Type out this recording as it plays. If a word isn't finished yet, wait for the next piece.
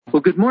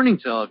Well, good morning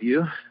to all of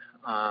you.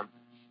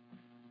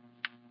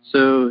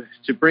 So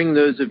to bring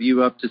those of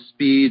you up to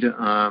speed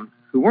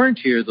who weren't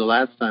here the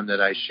last time that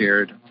I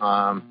shared,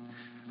 I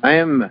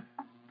am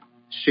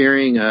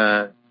sharing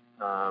a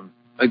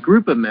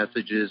group of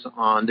messages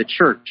on the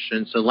church.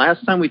 And so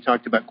last time we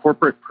talked about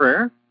corporate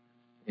prayer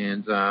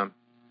and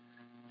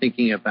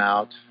thinking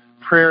about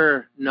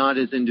prayer not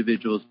as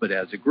individuals but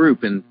as a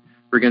group. And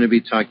we're going to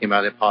be talking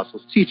about the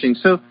apostles' teaching.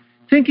 So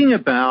thinking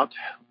about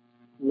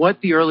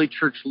what the early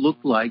church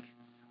looked like,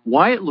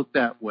 why it looked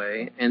that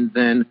way, and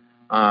then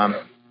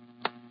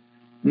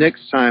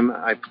next time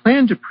I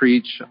plan to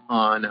preach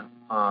on,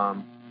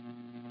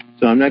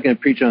 so I'm not going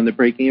to preach on the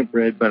breaking of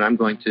bread, but I'm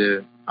going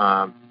to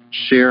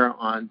share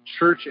on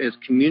church as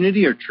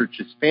community or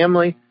church as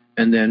family,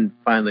 and then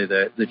finally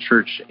the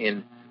church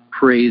in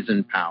praise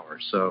and power.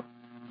 So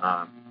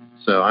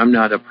I'm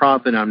not a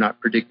prophet, I'm not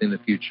predicting the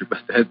future, but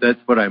that's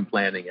what I'm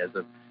planning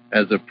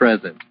as a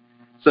present.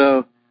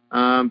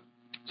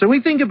 So we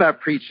think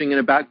about preaching and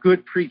about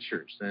good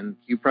preachers, and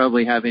you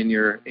probably have in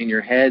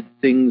your head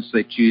things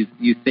that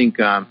you think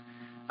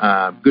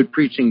good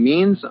preaching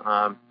means.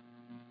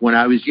 When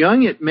I was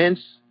young, it meant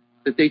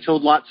that they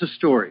told lots of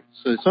stories.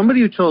 So somebody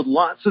who told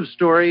lots of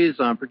stories,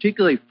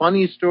 particularly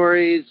funny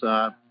stories,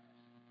 that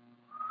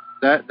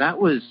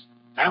was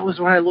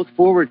what I looked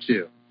forward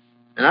to.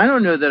 And I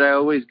don't know that I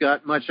always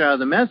got much out of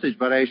the message,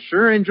 but I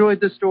sure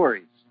enjoyed the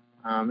stories.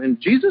 And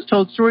Jesus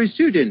told stories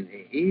too, didn't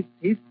he?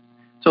 He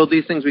told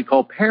these things we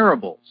call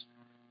parables,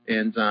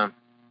 and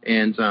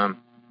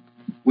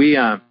we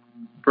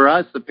for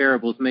us the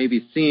parables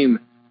maybe seem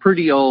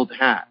pretty old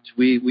hat.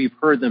 We've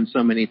heard them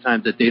so many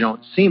times that they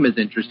don't seem as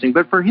interesting.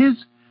 But for his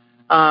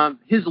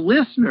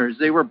listeners,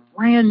 they were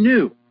brand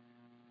new.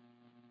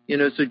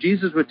 So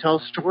Jesus would tell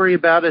a story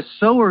about a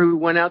sower who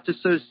went out to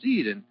sow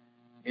seed,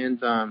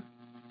 and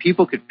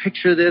people could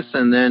picture this,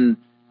 and then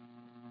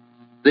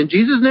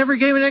Jesus never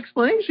gave an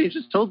explanation. He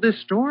just told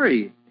this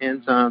story,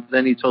 and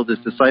then he told his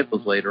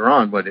disciples later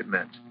on what it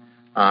meant.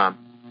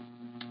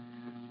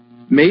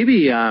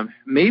 Maybe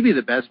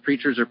the best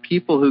preachers are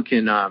people who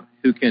can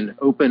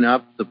open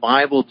up the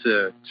Bible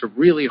to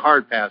really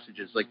hard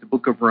passages like the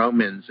book of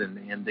Romans,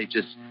 and they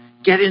just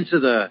get into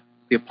the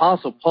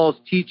Apostle Paul's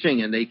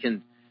teaching, and they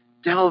can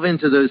delve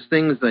into those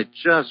things that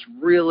just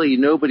really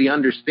nobody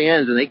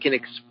understands, and they can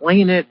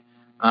explain it.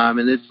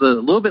 And it's a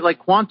little bit like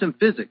quantum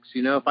physics.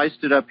 If I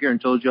stood up here and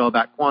told you all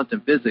about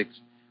quantum physics,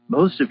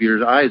 most of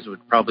your eyes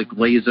would probably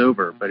glaze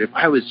over. But if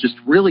I was just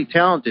really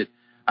talented,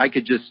 I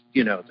could just,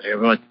 say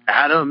about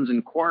atoms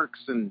and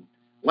quarks and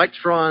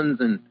electrons,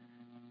 and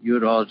you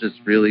would all just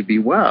really be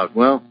wowed.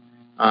 Well,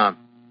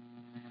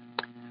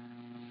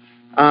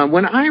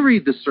 when I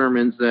read the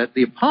sermons that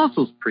the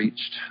apostles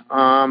preached,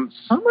 some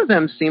of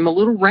them seem a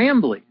little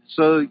rambly.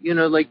 So,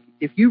 like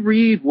if you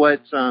read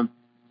what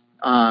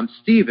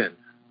Stephen,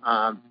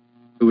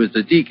 who was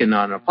a deacon,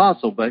 not an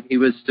apostle, but he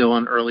was still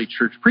an early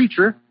church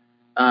preacher.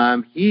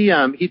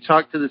 He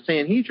talked to the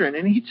Sanhedrin,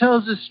 and he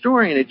tells this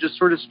story, and it just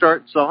sort of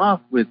starts off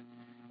with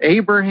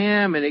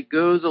Abraham, and it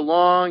goes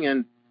along,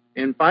 and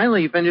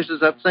finally he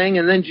finishes up saying,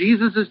 and then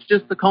Jesus is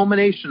just the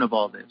culmination of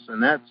all this,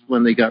 and that's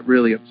when they got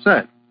really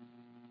upset.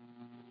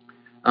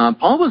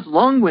 Paul was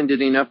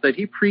long-winded enough that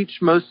he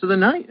preached most of the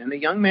night, and the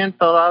young man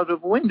fell out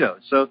of a window.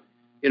 So,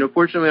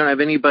 fortunately we don't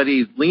have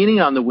anybody leaning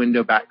on the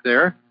window back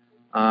there.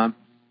 But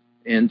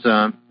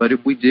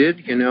if we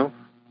did,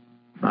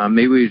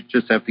 maybe we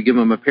just have to give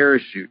them a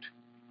parachute.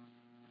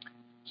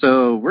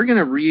 So we're going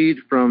to read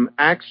from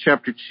Acts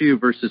chapter 2,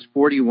 verses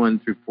 41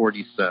 through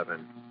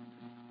 47.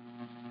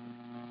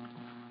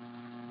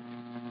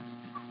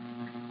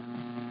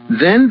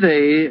 Then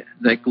they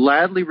that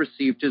gladly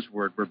received his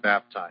word were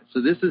baptized.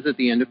 So this is at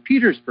the end of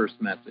Peter's first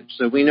message.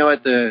 So we know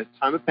at the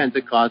time of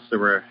Pentecost there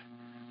were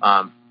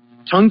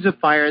tongues of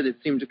fire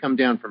that seemed to come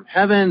down from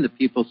heaven. The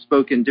people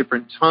spoke in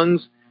different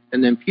tongues.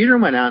 And then Peter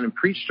went out and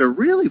preached a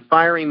really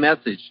fiery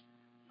message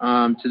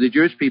to the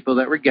Jewish people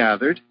that were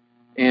gathered.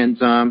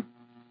 And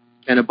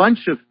a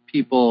bunch of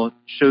people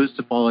chose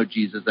to follow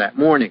Jesus that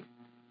morning.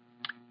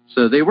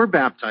 So they were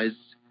baptized.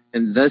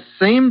 And the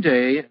same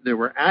day, there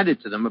were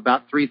added to them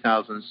about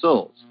 3,000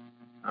 souls,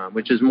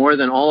 which is more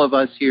than all of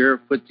us here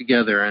put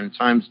together, and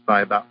times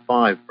by about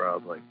 5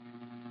 probably.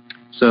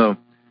 So,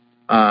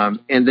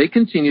 and they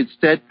continued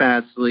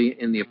steadfastly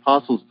in the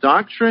apostles'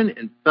 doctrine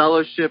and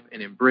fellowship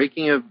and in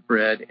breaking of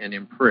bread and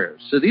in prayer.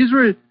 So these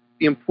were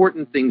the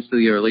important things to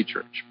the early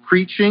church.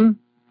 Preaching,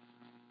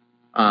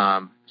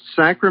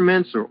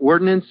 sacraments or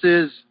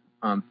ordinances,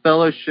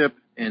 fellowship,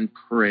 and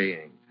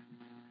praying.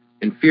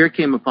 And fear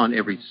came upon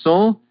every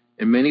soul,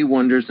 and many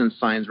wonders and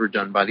signs were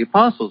done by the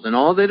apostles. And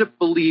all that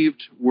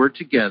believed were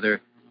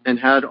together and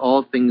had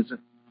all things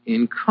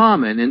in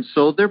common, and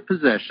sold their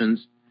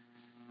possessions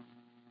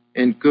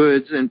and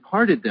goods and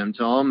parted them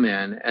to all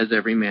men as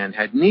every man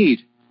had need.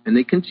 And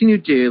they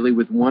continued daily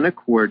with one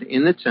accord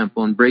in the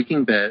temple and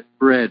breaking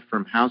bread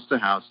from house to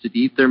house to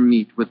eat their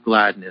meat with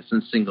gladness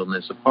and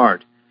singleness of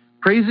heart,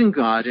 praising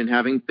God and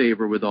having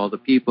favor with all the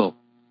people.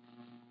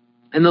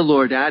 And the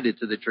Lord added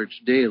to the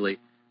church daily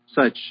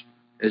such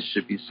as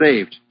should be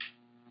saved.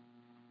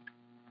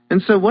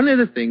 And so one of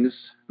the things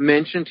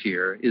mentioned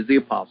here is the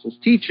apostles'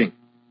 teaching.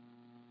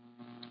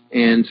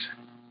 And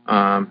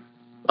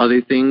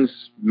other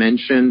things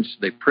mentioned,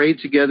 they prayed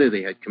together,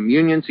 they had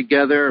communion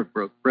together,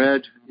 broke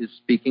bread is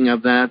speaking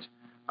of that.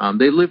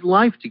 They lived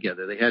life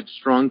together, they had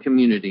strong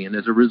community, and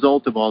as a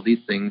result of all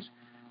these things,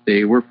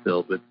 they were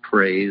filled with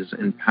praise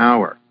and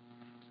power.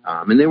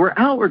 And they were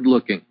outward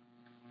looking.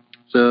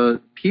 So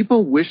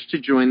people wished to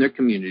join their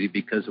community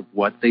because of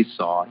what they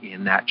saw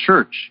in that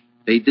church.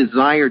 They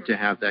desired to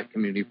have that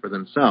community for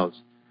themselves.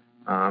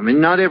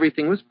 And not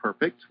everything was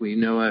perfect. We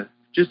know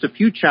just a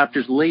few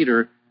chapters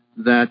later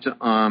that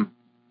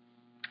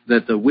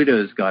that the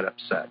widows got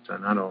upset,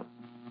 and I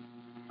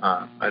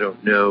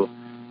don't know.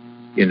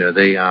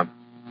 They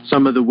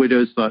some of the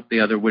widows thought the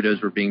other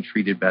widows were being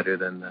treated better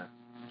than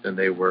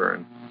they were.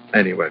 And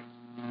anyway,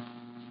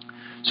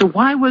 so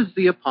why was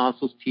the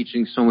apostles'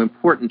 teaching so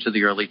important to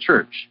the early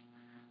church?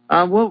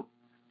 Well,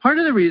 part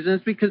of the reason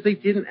is because they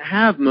didn't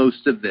have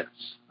most of this.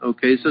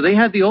 Okay, so they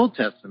had the Old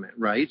Testament,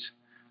 right?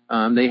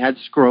 They had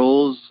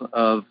scrolls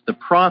of the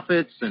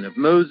prophets and of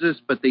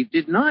Moses, but they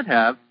did not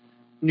have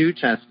New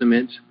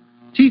Testament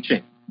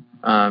teaching.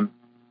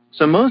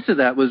 So most of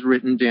that was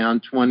written down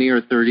 20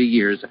 or 30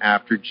 years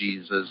after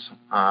Jesus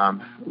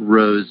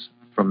rose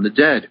from the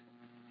dead.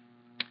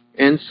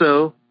 And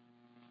so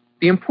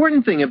the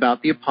important thing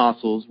about the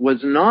apostles was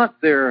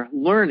not their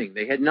learning.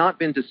 They had not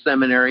been to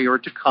seminary or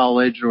to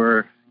college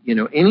or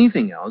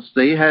anything else.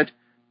 They had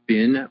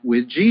been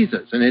with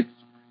Jesus, and it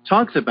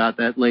talks about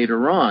that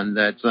later on.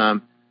 That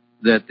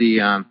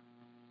the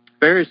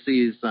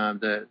Pharisees,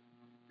 the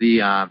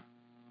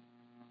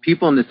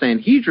people in the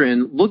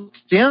Sanhedrin looked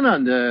down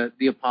on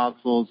the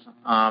apostles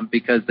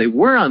because they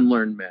were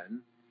unlearned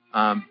men,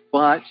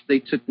 but they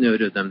took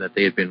note of them that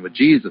they had been with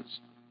Jesus.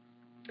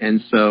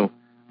 And so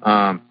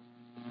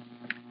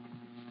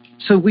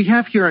we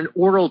have here an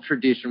oral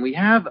tradition. We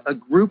have a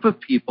group of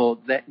people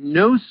that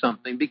know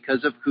something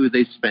because of who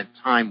they spent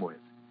time with.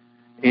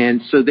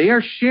 And so they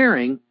are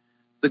sharing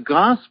the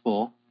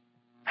gospel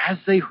as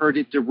they heard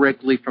it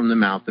directly from the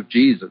mouth of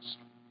Jesus.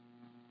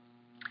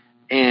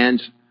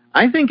 And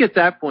I think at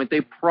that point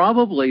they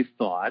probably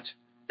thought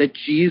that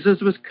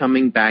Jesus was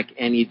coming back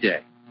any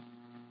day.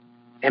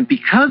 And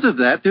because of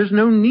that, there's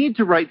no need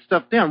to write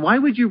stuff down. Why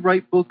would you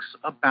write books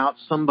about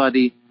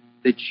somebody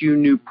that you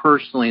knew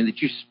personally and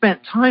that you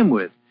spent time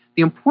with?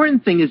 The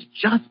important thing is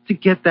just to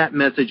get that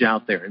message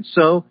out there. And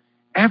so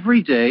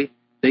every day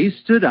they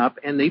stood up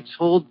and they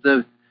told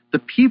the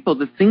people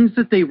the things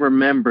that they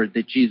remembered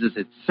that Jesus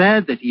had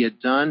said, that he had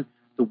done,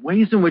 the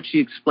ways in which he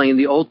explained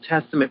the Old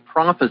Testament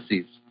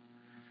prophecies.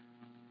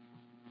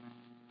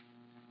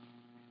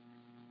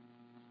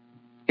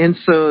 And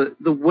so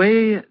the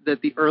way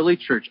that the early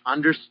church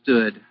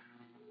understood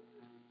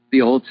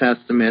the Old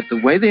Testament,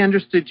 the way they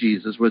understood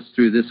Jesus was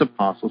through this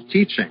apostles'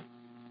 teaching.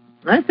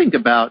 And I think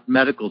about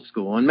medical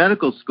school, and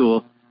medical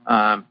school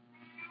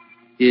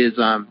is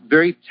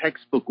very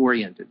textbook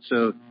oriented.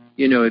 So,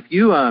 if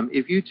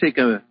you take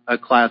a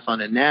class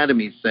on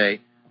anatomy, say,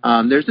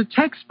 there's a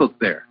textbook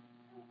there,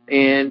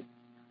 and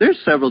there's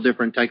several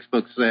different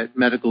textbooks that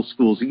medical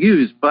schools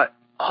use, but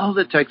all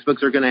the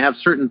textbooks are going to have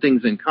certain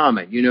things in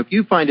common. If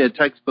you find a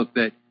textbook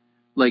that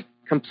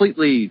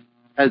completely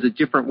has a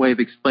different way of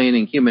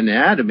explaining human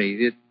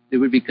anatomy, it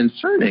would be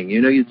concerning.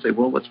 You'd say,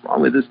 well, what's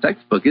wrong with this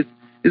textbook?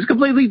 It's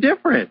completely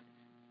different.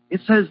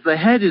 It says the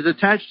head is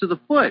attached to the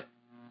foot.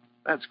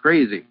 That's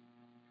crazy.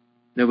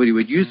 Nobody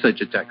would use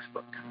such a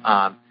textbook.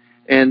 But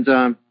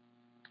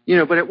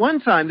at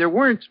one time there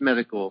weren't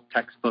medical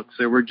textbooks.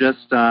 There were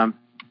just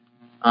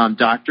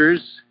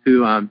doctors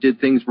who did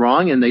things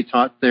wrong, and they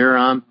taught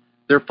their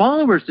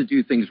followers to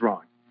do things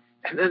wrong.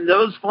 And then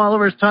those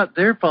followers taught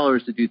their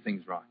followers to do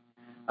things wrong.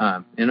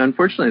 And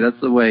unfortunately,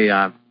 that's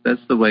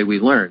the way we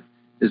learn,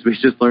 is we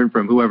just learn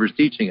from whoever's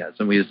teaching us,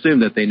 and we assume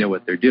that they know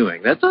what they're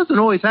doing. That doesn't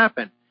always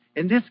happen.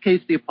 In this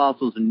case, the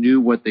apostles knew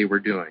what they were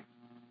doing.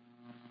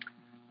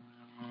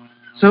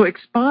 So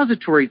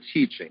expository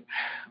teaching.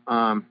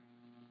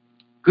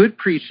 Good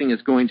preaching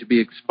is going to be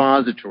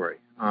expository.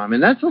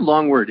 And that's a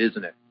long word,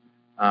 isn't it?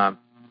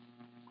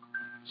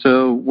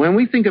 So when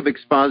we think of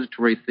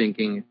expository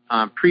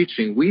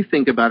preaching, we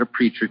think about a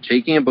preacher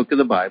taking a book of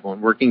the Bible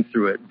and working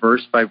through it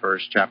verse by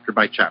verse, chapter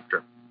by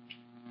chapter.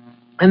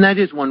 And that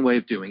is one way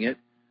of doing it.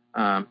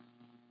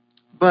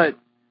 But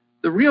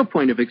the real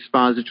point of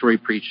expository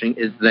preaching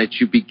is that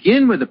you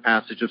begin with a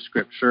passage of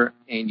Scripture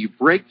and you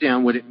break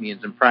down what it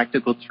means in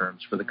practical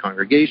terms for the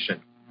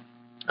congregation.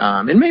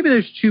 And maybe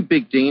there's two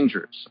big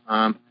dangers.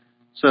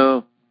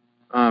 For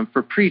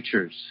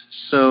preachers.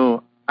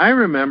 So I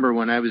remember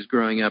when I was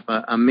growing up,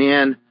 a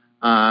man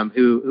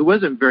who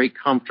wasn't very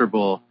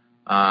comfortable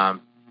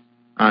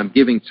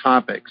giving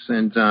topics,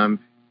 and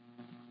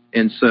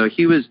so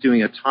he was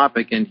doing a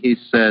topic, and he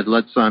said,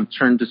 "Let's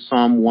turn to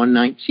Psalm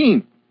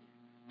 119."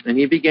 And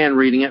he began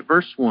reading at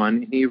verse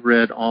 1, and he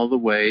read all the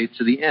way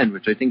to the end,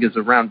 which I think is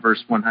around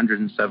verse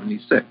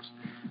 176.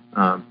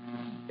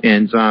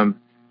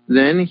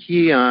 Then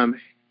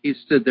he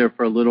stood there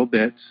for a little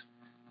bit,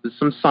 with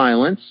some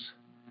silence,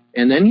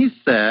 and then he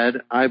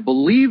said, "I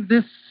believe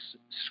this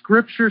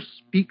scripture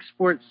speaks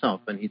for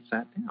itself," and he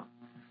sat down.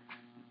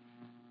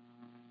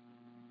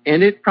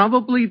 And it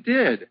probably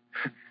did.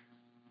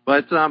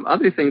 But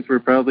other things were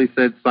probably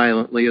said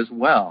silently as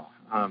well.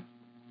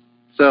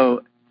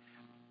 So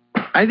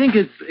I think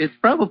it's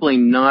probably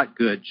not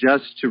good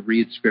just to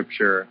read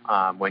Scripture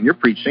when you're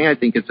preaching. I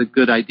think it's a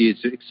good idea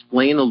to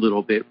explain a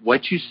little bit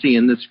what you see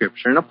in the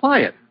Scripture and apply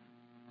it.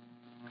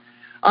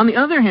 On the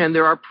other hand,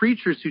 there are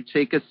preachers who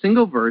take a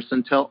single verse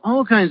and tell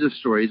all kinds of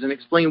stories and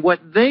explain what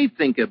they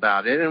think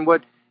about it and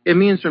what it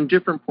means from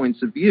different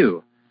points of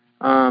view.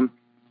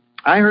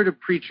 I heard a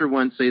preacher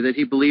once say that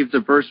he believed a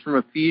verse from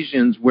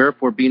Ephesians,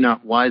 "Wherefore be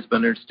not wise, but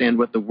understand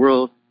what the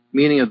will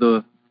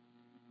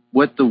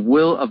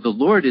of the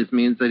Lord is,"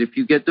 means that if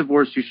you get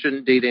divorced, you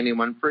shouldn't date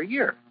anyone for a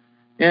year.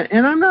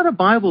 And I'm not a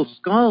Bible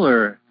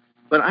scholar,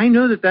 but I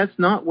know that that's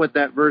not what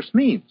that verse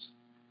means.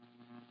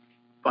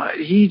 But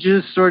he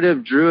just sort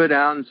of drew it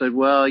out and said,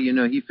 well,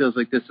 he feels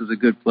like this is a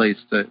good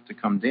place to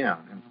come down.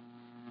 And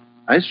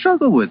I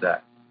struggle with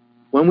that.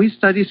 When we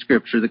study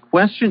Scripture, the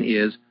question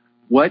is,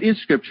 what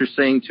is Scripture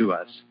saying to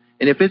us?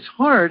 And if it's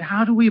hard,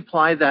 how do we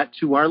apply that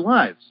to our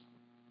lives?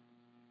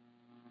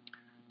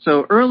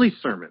 So early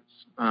sermons.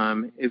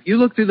 If you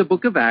look through the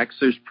book of Acts,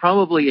 there's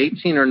probably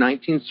 18 or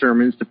 19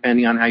 sermons,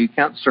 depending on how you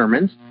count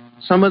sermons.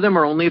 Some of them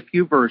are only a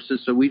few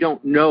verses, so we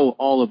don't know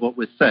all of what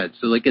was said.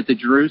 So like at the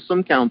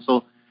Jerusalem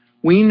Council,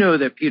 we know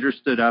that Peter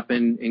stood up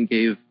and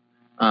gave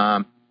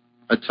a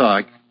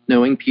talk.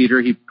 Knowing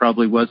Peter, he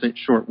probably wasn't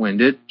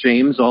short-winded.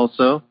 James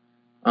also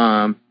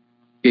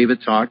gave a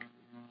talk.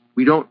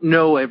 We don't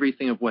know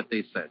everything of what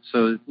they said.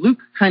 So Luke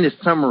kind of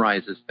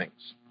summarizes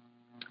things.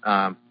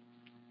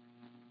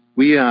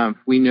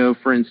 We know,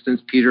 for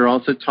instance, Peter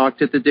also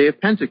talked at the day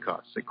of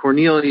Pentecost at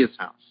Cornelius'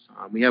 house.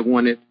 We have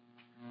one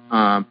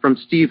from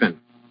Stephen.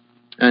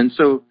 And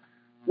so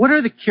what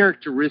are the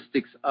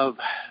characteristics of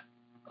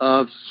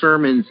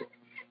sermons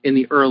in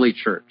the early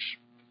church?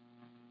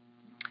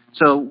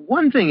 So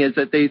one thing is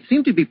that they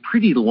seem to be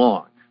pretty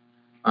long.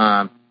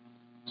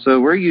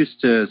 So we're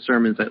used to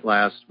sermons that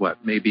last,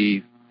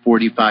 maybe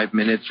 45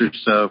 minutes or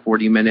so,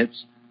 40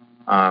 minutes.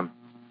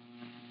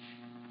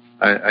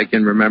 I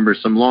can remember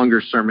some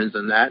longer sermons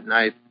than that, and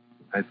I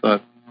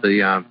thought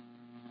the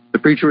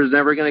preacher was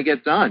never going to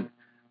get done.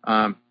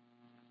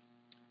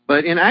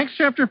 But in Acts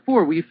chapter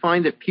 4, we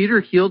find that Peter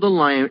healed a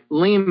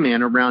lame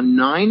man around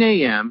 9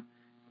 a.m.,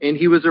 and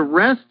he was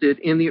arrested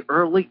in the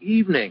early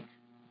evening.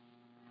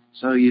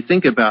 So you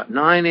think about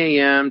 9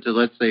 a.m. to,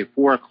 let's say,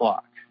 4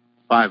 o'clock,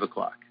 5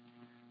 o'clock.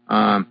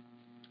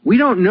 We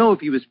don't know if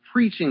he was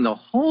preaching the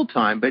whole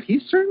time, but he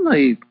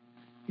certainly,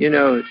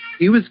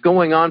 he was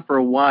going on for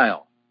a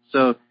while.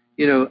 So,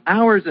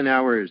 hours and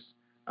hours.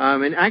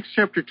 In Acts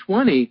chapter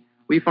 20,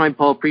 we find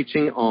Paul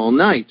preaching all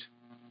night.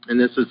 And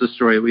this is the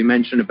story we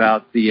mentioned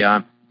about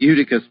the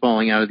Eutychus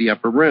falling out of the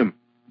upper room.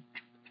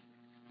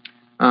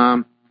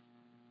 And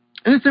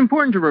it's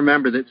important to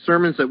remember that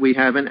sermons that we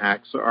have in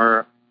Acts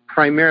are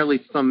primarily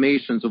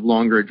summations of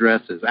longer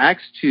addresses.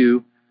 Acts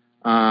 2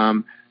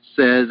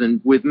 says, and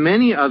with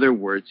many other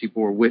words he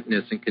bore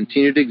witness and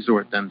continued to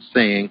exhort them,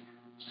 saying,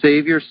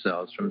 save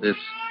yourselves from this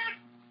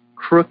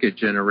crooked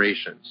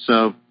generation.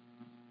 So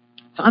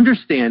it's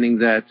understanding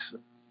that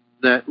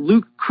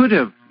Luke could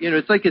have,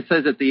 it's like it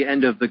says at the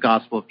end of the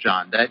Gospel of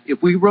John, that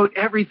if we wrote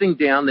everything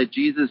down that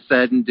Jesus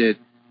said and did,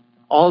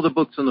 all the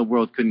books in the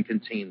world couldn't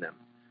contain them.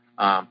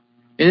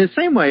 In the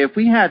same way, if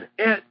we had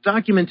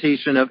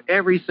documentation of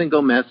every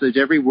single message,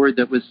 every word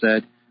that was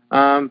said,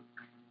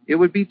 it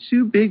would be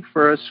too big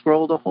for a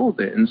scroll to hold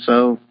it. And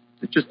so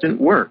it just didn't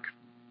work.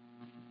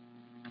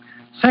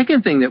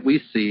 Second thing that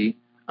we see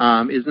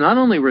is not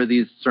only were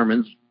these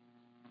sermons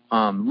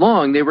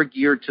long, they were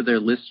geared to their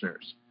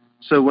listeners.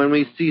 So when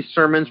we see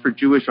sermons for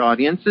Jewish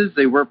audiences,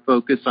 they were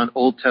focused on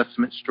Old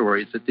Testament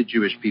stories that the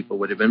Jewish people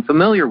would have been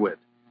familiar with.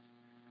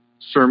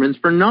 Sermons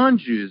for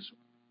non-Jews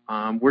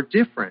were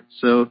different.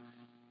 So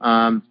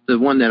the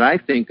one that I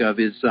think of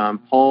is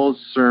Paul's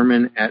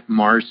sermon at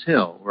Mars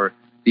Hill, or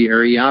the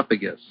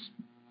Areopagus.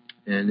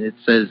 And it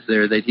says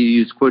there that he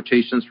used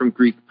quotations from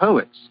Greek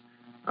poets,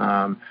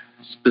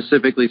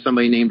 specifically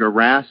somebody named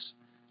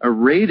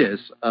Aratus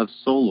of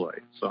Soloi.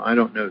 So I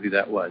don't know who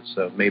that was,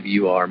 so maybe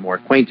you all are more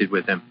acquainted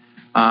with him.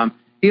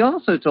 He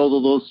also told a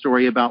little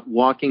story about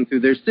walking through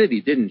their city,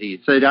 didn't he?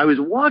 He said, I was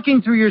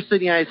walking through your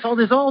city and I saw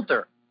this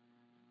altar.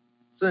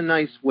 It's a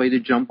nice way to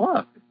jump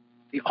off.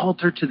 The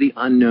altar to the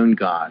unknown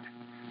God.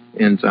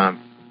 And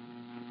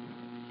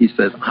he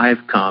says,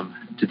 I've come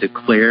to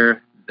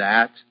declare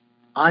that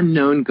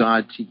unknown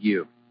God to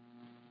you.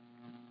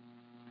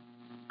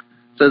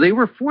 So they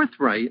were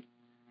forthright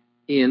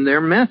in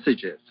their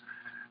messages.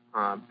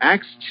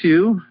 Acts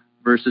 2,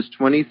 verses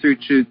 20 through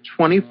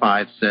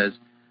 25 says,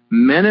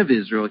 Men of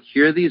Israel,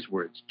 hear these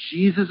words.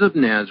 Jesus of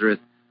Nazareth,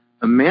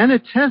 a man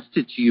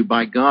attested to you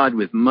by God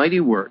with mighty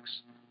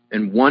works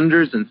and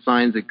wonders and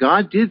signs that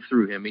God did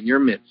through him in your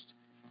midst.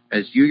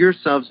 As you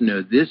yourselves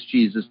know, this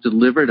Jesus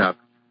delivered up,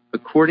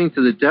 according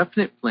to the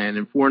definite plan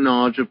and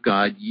foreknowledge of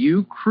God,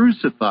 you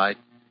crucified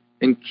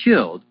and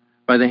killed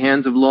by the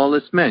hands of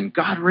lawless men.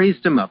 God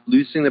raised him up,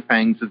 loosing the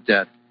pangs of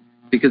death,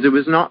 because it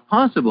was not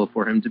possible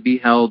for him to be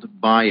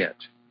held by it.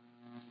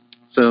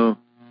 So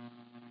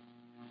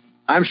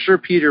I'm sure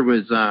Peter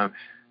was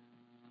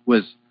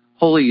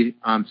Holy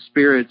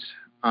Spirit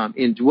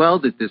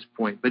indwelled at this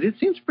point, but it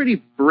seems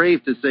pretty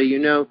brave to say,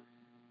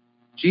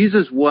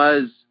 Jesus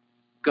was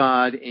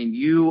God and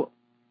you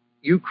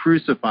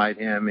crucified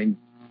him, and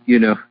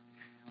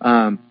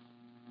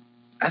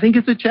I think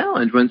it's a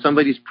challenge when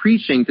somebody's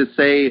preaching to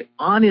say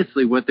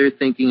honestly what they're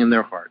thinking in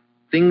their heart.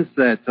 Things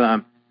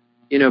that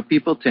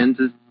people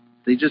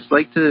they just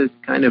like to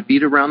kind of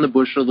beat around the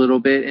bush a little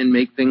bit and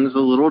make things a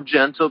little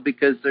gentle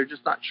because they're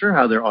just not sure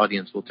how their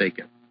audience will take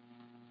it.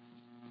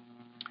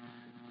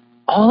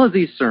 All of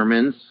these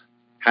sermons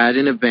had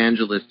an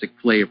evangelistic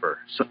flavor.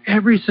 So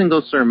every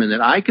single sermon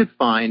that I could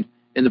find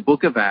in the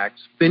book of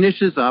Acts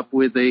finishes up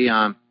with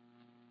a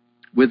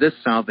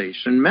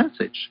salvation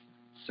message.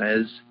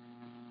 Says,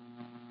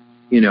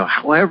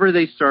 however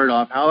they start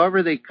off,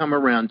 however they come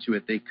around to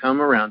it, they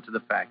come around to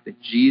the fact that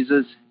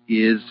Jesus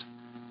is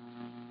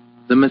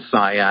the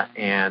Messiah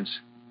and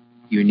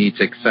you need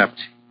to accept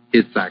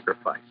his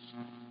sacrifice.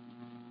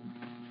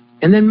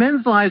 And then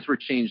men's lives were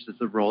changed as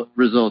a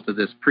result of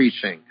this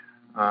preaching.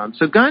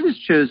 So God has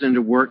chosen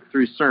to work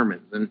through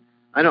sermons, and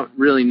I don't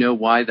really know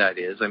why that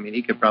is. I mean,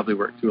 he could probably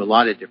work through a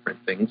lot of different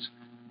things.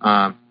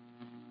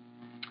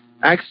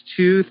 Acts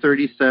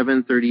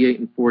 2:37, 38,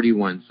 and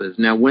 41 says,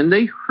 Now when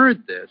they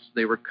heard this,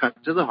 they were cut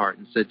to the heart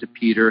and said to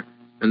Peter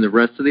and the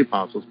rest of the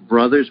apostles,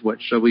 Brothers, what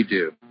shall we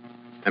do?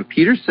 And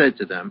Peter said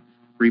to them,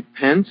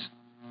 Repent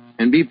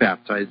and be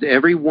baptized,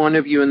 every one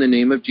of you, in the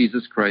name of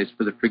Jesus Christ,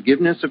 for the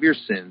forgiveness of your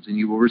sins, and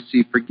you will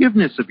receive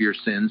forgiveness of your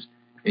sins,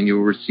 and you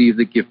will receive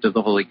the gift of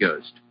the Holy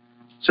Ghost.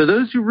 So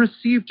those who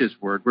received his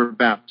word were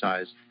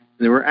baptized,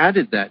 and there were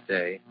added that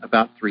day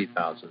about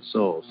 3,000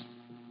 souls.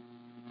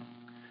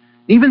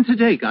 Even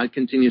today, God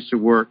continues to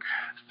work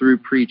through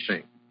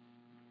preaching.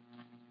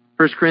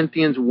 1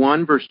 Corinthians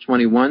 1, verse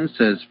 21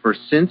 says, For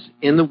since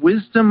in the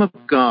wisdom of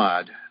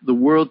God, the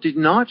world did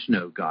not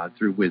know God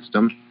through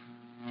wisdom,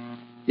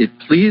 it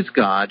pleased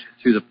God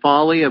through the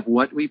folly of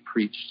what we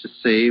preach to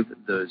save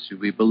those who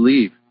we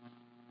believe.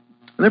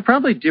 And there are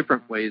probably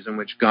different ways in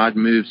which God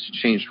moves to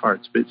change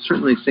hearts, but it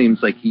certainly seems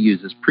like he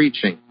uses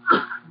preaching.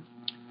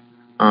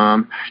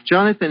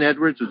 Jonathan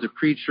Edwards was a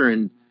preacher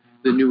in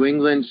the New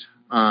England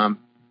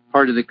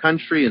part of the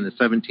country in the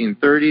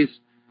 1730s,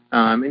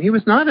 and he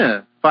was not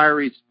a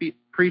fiery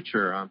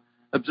preacher.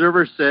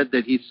 Observers said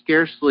that he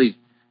scarcely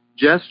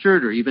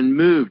gestured or even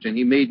moved, and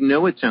he made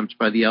no attempt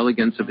by the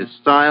elegance of his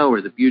style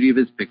or the beauty of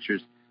his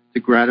pictures to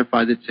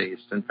gratify the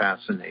taste and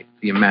fascinate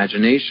the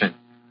imagination.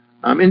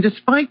 And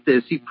despite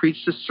this, he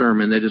preached a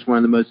sermon that is one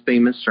of the most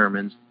famous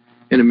sermons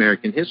in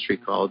American history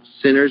called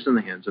Sinners in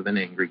the Hands of an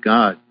Angry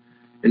God.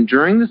 And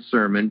during the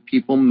sermon,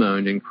 people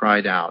moaned and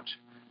cried out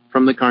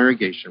from the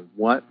congregation,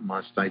 What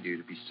must I do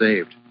to be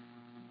saved?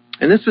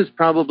 And this was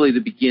probably the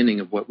beginning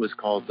of what was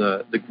called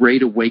the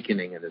Great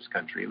Awakening in this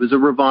country. It was a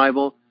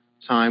revival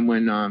time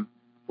when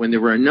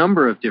there were a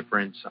number of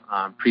different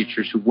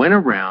preachers who went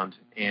around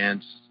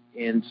and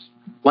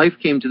life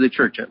came to the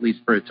church, at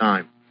least for a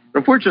time.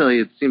 Unfortunately,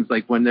 it seems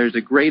like when there's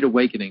a great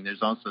awakening,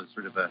 there's also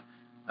sort of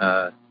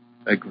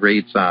a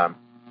great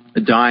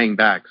dying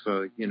back.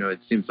 So, it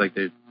seems like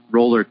the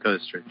roller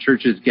coaster.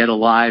 Churches get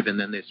alive, and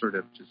then they sort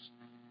of just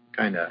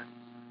kind of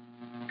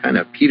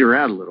peter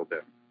out a little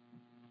bit.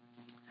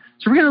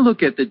 So we're going to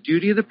look at the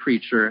duty of the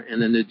preacher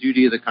and then the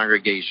duty of the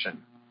congregation.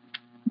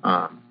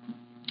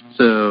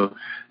 So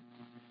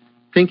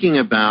thinking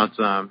about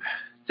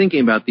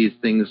these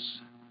things,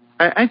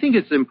 I think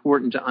it's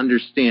important to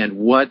understand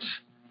what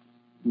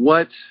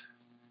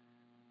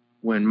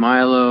when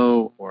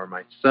Milo or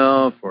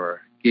myself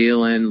or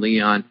Galen,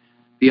 Leon,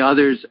 the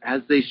others,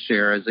 as they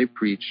share, as they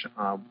preach,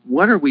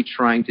 what are we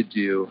trying to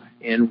do,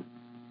 and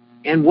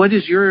what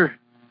is your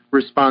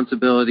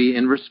responsibility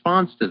in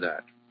response to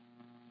that?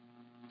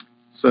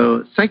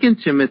 So 2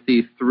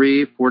 Timothy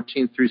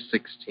 3:14 through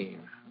 16.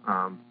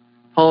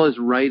 Paul is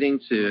writing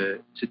to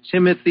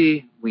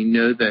Timothy. We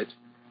know that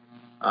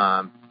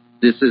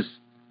this is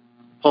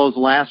Paul's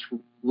last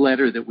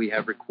letter that we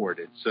have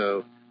recorded.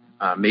 So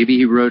maybe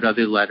he wrote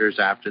other letters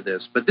after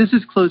this, but this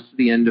is close to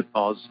the end of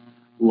Paul's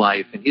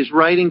life. And he's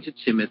writing to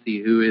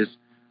Timothy, who is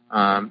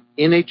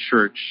in a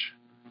church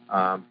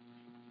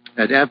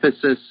at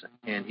Ephesus,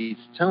 and he's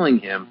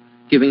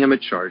giving him a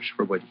charge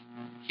for what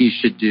he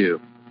should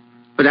do.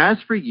 But as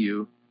for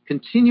you,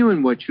 continue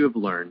in what you have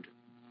learned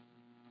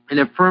and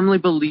have firmly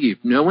believed,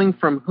 knowing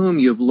from whom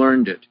you have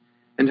learned it,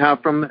 and how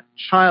from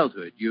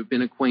childhood you have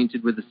been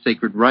acquainted with the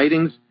sacred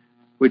writings,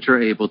 which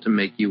are able to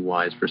make you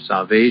wise for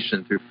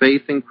salvation through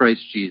faith in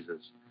Christ Jesus.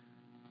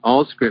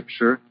 All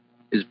Scripture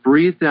is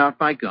breathed out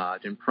by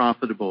God and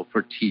profitable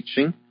for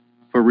teaching,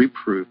 for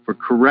reproof, for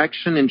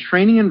correction, and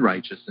training in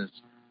righteousness,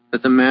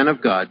 that the man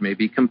of God may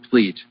be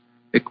complete,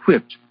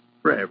 equipped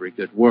for every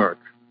good work.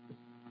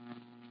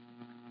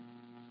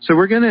 So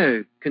we're going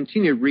to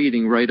continue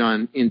reading right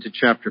on into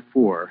chapter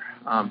 4,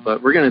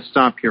 but we're going to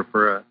stop here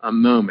for a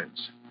moment.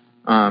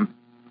 And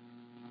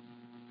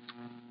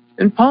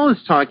Paul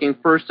is talking,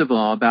 first of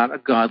all, about a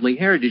godly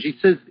heritage. He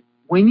says,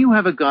 when you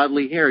have a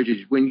godly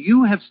heritage, when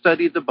you have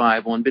studied the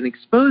Bible and been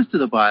exposed to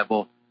the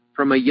Bible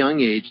from a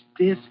young age,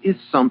 this is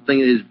something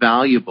that is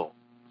valuable.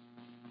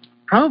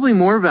 Probably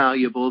more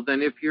valuable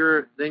than if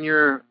your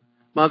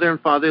mother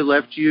and father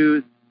left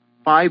you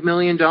 $5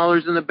 million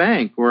in the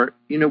bank or,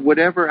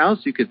 whatever else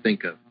you could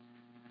think of.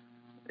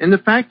 And the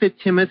fact that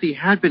Timothy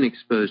had been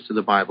exposed to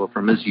the Bible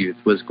from his youth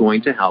was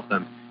going to help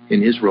him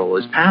in his role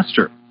as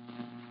pastor.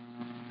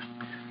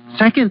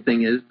 Second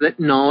thing is that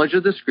knowledge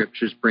of the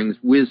Scriptures brings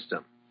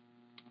wisdom.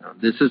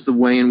 This is the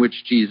way in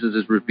which Jesus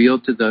is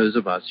revealed to those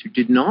of us who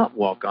did not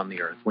walk on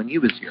the earth when he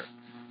was here.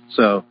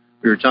 So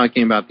we were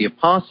talking about the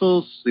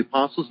apostles. The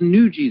apostles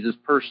knew Jesus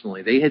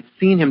personally. They had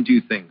seen him do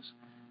things.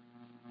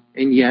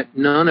 And yet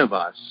none of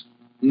us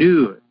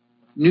knew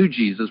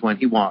Jesus when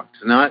he walked.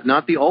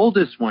 Not the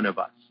oldest one of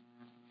us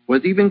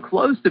was even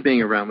close to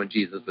being around when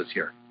Jesus was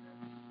here.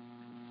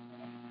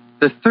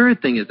 The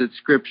third thing is that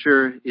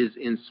Scripture is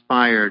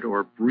inspired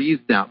or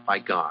breathed out by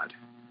God.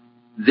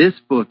 This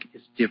book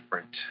is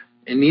different.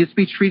 It needs to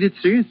be treated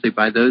seriously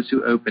by those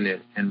who open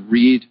it and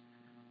read,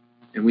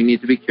 and we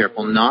need to be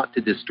careful not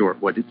to distort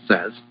what it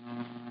says.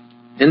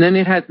 And then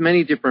it has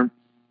many different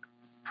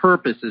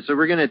purposes, so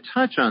we're going to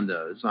touch on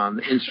those,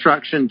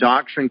 instruction,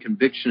 doctrine,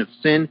 conviction of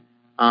sin,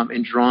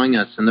 and drawing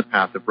us in the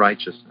path of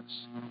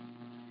righteousness.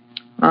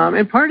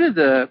 And part of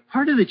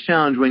the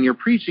challenge when you're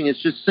preaching is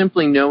just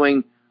simply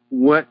knowing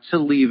what to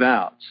leave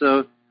out.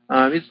 So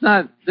it's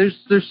not there's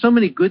so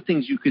many good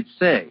things you could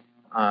say,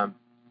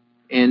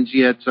 and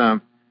yet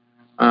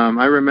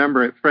I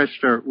remember at Fresh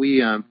Start we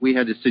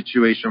had a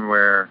situation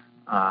where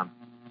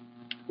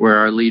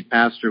our lead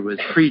pastor was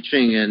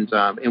preaching, and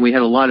we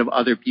had a lot of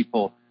other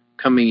people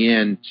coming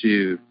in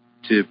to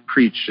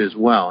preach as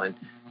well.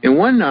 And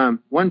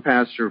one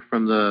pastor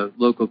from the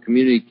local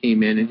community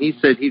came in, and he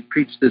said he'd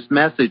preached this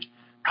message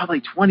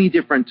probably 20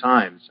 different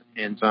times.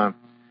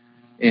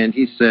 And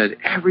he said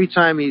every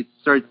time he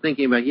starts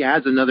thinking about it, he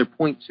adds another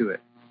point to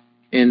it.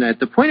 And at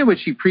the point at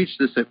which he preached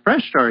this at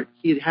Fresh Start,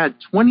 he had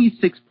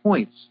 26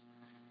 points.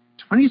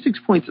 26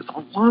 points is a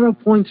lot of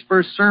points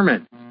for a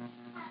sermon.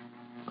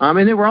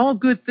 And they were all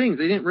good things.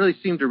 They didn't really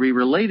seem to be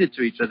related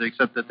to each other,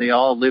 except that they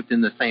all lived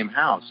in the same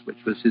house,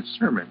 which was his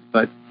sermon.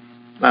 But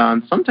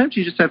sometimes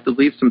you just have to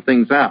leave some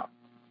things out,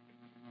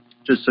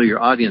 just so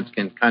your audience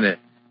can kind of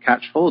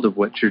catch hold of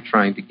what you're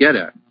trying to get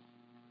at.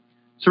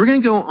 So we're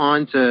going to go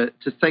on to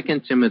 2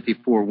 Timothy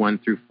 4, 1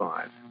 through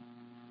 5.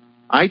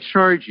 I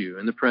charge you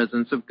in the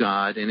presence of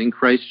God and in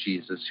Christ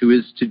Jesus, who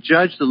is to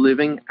judge the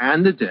living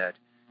and the dead,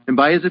 and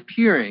by his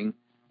appearing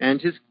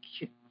and his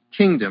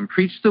kingdom,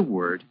 preach the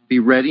word, be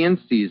ready in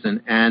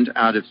season and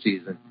out of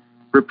season.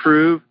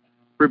 Reprove,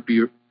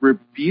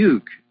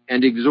 rebuke,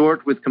 and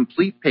exhort with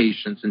complete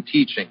patience and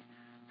teaching.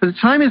 For the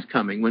time is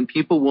coming when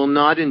people will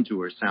not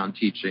endure sound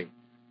teaching,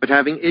 but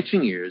having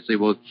itching ears, they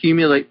will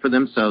accumulate for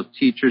themselves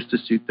teachers to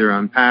suit their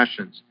own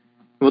passions,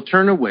 and will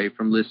turn away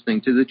from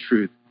listening to the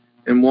truth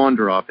and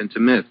wander off into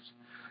myths.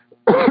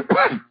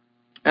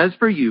 As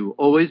for you,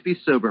 always be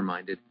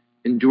sober-minded,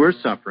 endure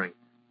suffering,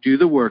 do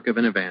the work of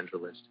an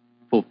evangelist,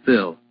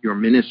 fulfill your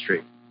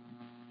ministry.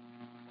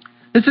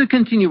 This is a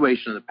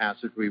continuation of the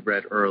passage we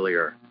read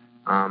earlier.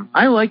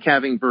 I like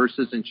having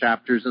verses and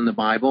chapters in the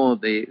Bible.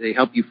 They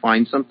help you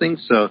find something.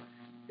 So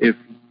if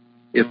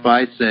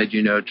I said,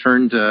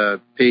 turn to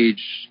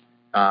page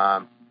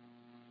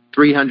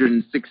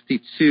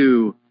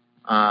 362,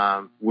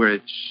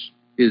 which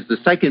is the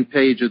second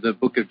page of the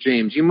book of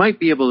James, you might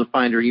be able to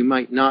find, or you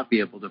might not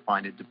be able to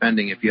find it,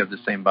 depending if you have the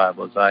same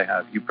Bible as I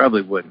have. You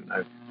probably wouldn't.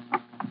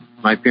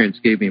 My parents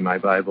gave me my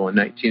Bible in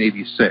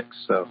 1986,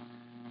 so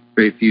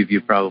very few of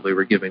you probably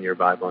were given your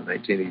Bible in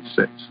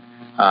 1986.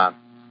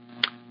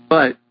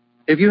 But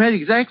if you had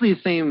exactly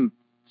the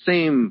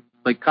same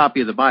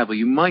copy of the Bible,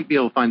 you might be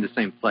able to find the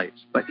same place.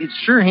 But it's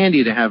sure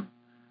handy to have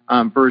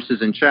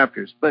verses and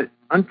chapters. But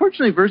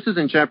unfortunately, verses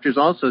and chapters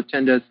also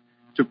tend to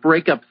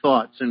break up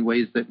thoughts in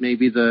ways that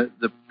maybe the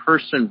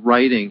person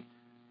writing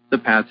the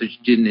passage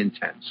didn't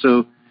intend.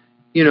 So,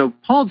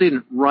 Paul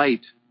didn't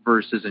write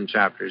verses and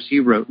chapters. He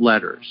wrote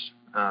letters.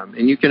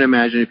 And you can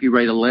imagine if you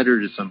write a letter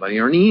to somebody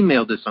or an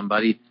email to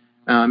somebody,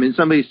 and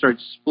somebody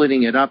starts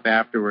splitting it up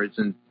afterwards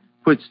and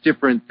puts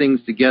different things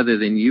together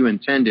than you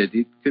intended,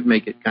 it could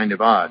make it kind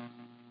of odd.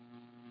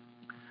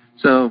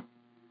 So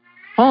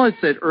Paul had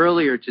said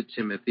earlier to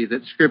Timothy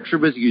that Scripture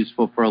was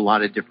useful for a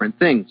lot of different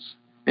things.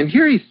 And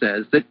here he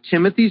says that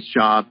Timothy's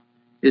job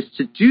is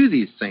to do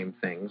these same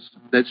things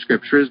that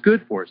Scripture is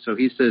good for. So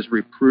he says,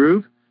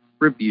 reprove,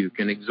 rebuke,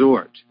 and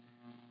exhort.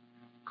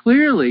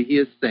 Clearly, he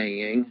is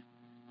saying,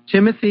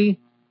 Timothy,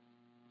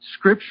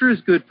 Scripture is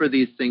good for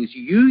these things.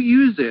 You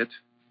use it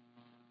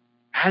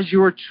as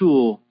your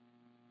tool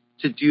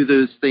to do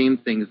those same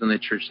things in the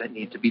church that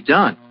need to be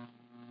done.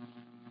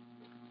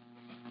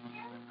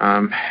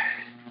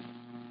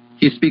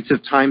 He speaks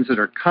of times that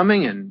are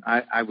coming, and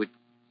I would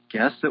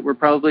guess that we're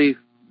probably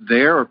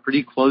there or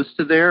pretty close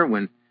to there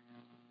when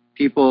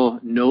people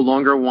no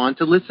longer want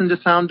to listen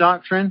to sound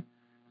doctrine,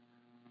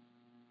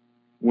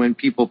 when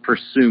people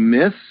pursue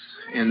myths,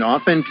 and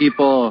often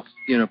people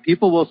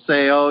will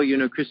say, oh,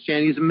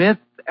 Christianity is a myth.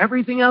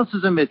 Everything else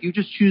is a myth. You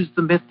just choose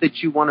the myth that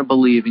you want to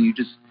believe, and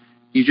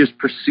you just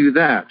pursue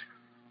that.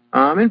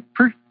 And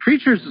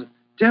preachers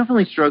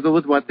definitely struggle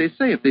with what they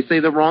say. If they say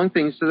the wrong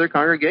things to their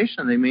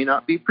congregation, they may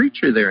not be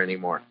preacher there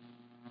anymore.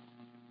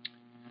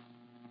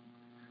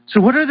 So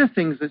what are the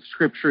things that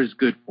Scripture is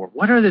good for?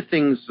 What are the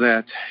things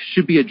that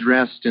should be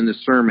addressed in the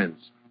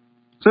sermons?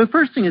 So the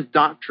first thing is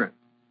doctrine.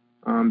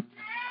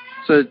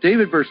 So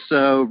David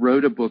Verseau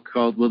wrote a book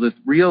called Will the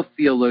Real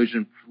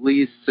Theologian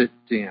Please Sit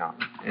Down?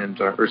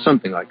 Or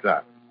something like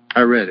that.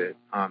 I read it.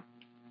 And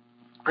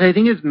I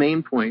think his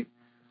main point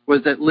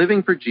was that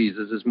living for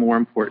Jesus is more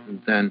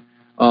important than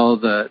all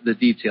the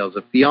details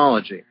of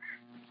theology.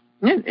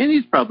 And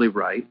he's probably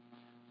right.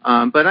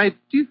 But I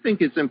do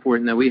think it's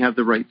important that we have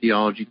the right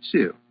theology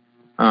too.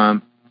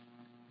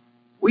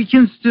 We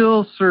can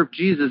still serve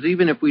Jesus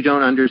even if we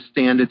don't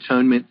understand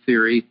atonement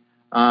theory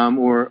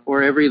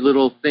or every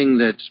little thing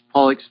that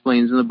Paul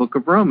explains in the book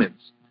of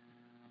Romans.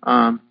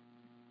 But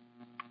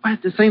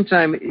at the same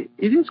time,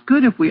 it is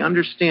good if we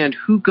understand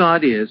who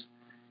God is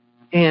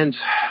and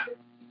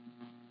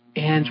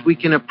we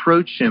can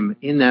approach him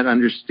in that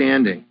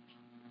understanding.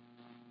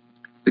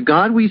 The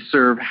God we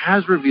serve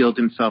has revealed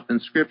himself in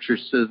Scripture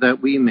so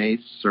that we may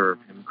serve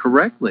him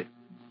correctly.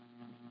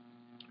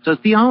 So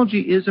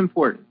theology is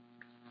important.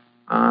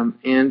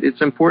 And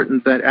it's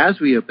important that as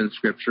we open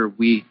Scripture,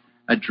 we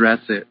address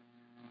it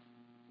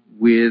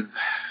with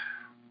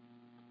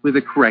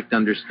a correct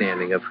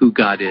understanding of who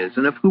God is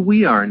and of who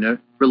we are in a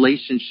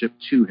relationship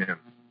to him.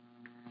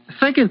 The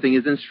second thing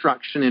is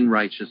instruction in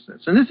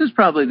righteousness. And this is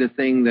probably the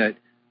thing that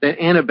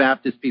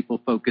Anabaptist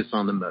people focus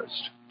on the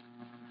most.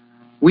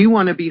 We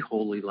want to be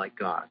holy like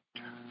God.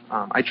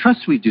 I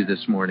trust we do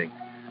this morning.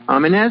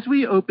 And as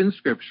we open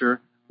Scripture,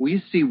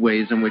 we see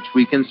ways in which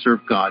we can serve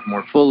God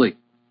more fully.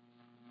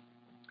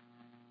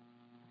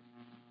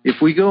 If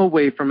we go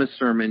away from a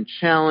sermon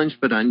challenged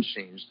but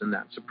unchanged, then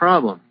that's a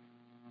problem.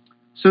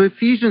 So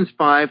Ephesians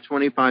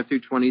 5:25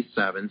 through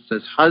 27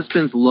 says,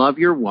 Husbands, love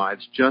your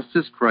wives just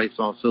as Christ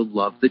also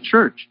loved the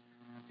church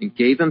and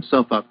gave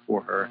himself up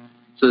for her,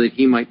 so that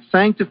he might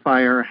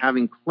sanctify her,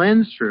 having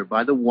cleansed her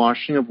by the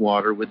washing of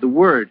water with the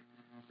word,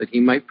 that he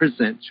might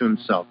present to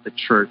himself the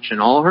church in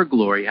all her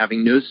glory,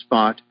 having no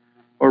spot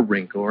or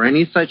wrinkle or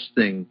any such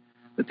thing,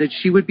 but that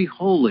she would be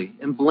holy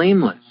and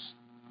blameless.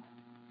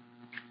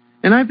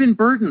 And I've been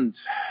burdened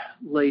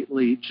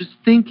lately just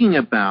thinking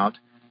about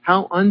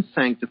how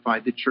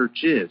unsanctified the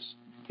church is.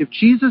 If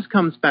Jesus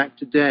comes back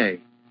today,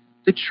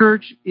 the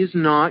church is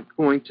not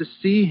going to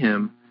see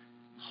him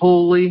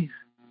holy,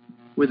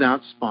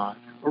 without spot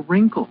or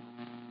wrinkle.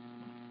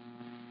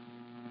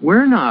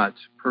 We're not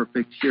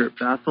perfect here at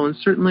Bethel, and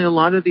certainly a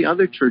lot of the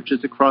other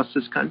churches across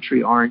this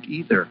country aren't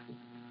either.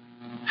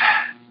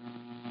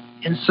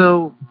 And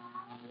so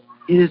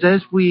it is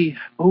as we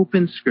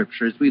open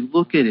Scripture, as we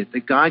look at it,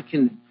 that God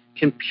can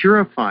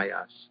purify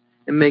us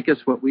and make us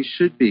what we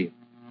should be.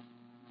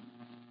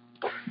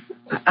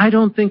 I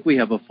don't think we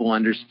have a full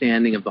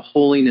understanding of the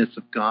holiness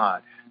of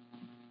God.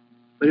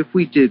 But if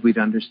we did, we'd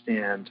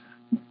understand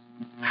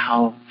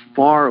how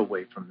far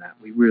away from that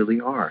we really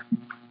are.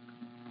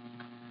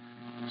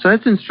 So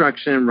that's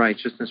instruction in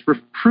righteousness,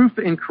 reproof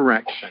and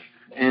correction.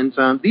 And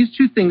these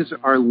two things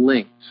are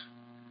linked.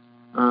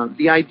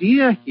 The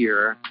idea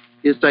here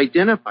is to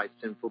identify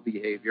sinful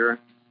behavior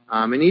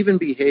and even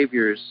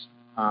behaviors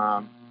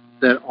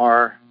that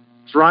are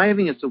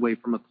driving us away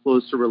from a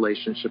closer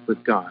relationship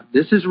with God.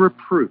 This is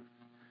reproof.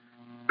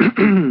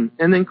 And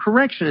then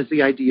correction is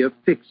the idea of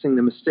fixing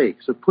the mistake.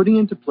 So putting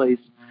into place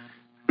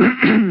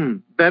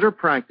better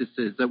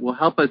practices that will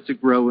help us to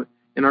grow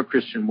in our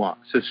Christian walk.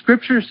 So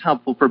Scripture is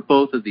helpful for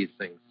both of these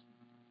things.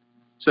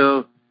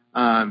 So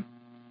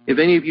if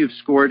any of you have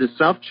scored a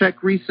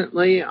self-check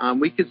recently,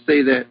 we could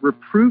say that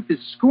reproof is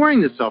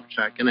scoring the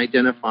self-check and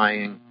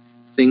identifying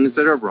things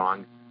that are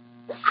wrong.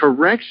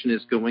 Correction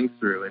is going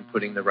through and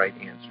putting the right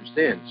answers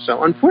in.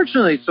 So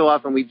unfortunately, so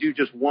often we do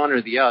just one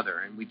or the other,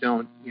 and we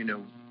don't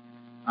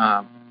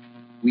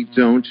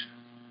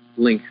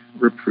link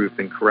reproof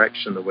and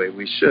correction the way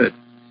we should.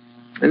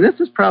 And this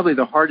is probably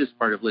the hardest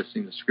part of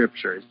listening to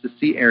Scripture, is to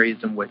see areas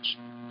in which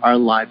our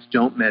lives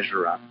don't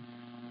measure up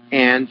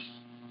and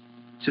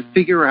to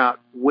figure out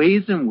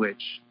ways in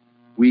which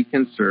we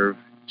can serve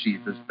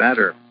Jesus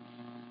better.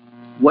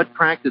 What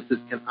practices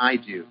can I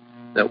do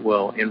that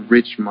will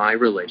enrich my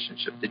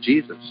relationship to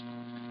Jesus?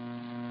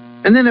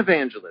 And then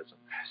evangelism.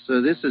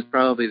 So this is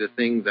probably the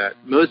thing that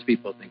most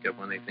people think of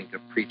when they think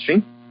of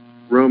preaching.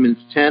 Romans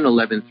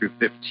 10:11 through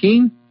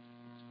 15 is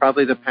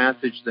probably the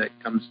passage that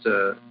comes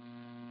to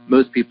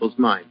most people's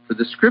mind. For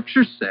the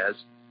Scripture says,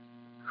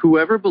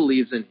 whoever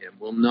believes in him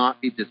will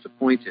not be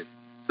disappointed.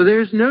 For there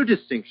is no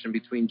distinction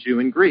between Jew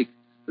and Greek,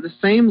 for the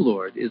same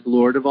Lord is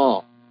Lord of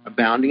all,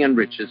 abounding in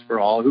riches for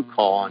all who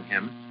call on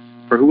him.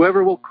 For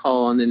whoever will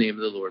call on the name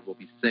of the Lord will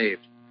be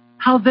saved.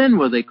 How then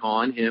will they call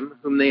on him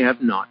whom they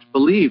have not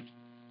believed?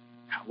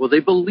 How will they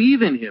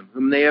believe in him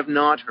whom they have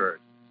not heard?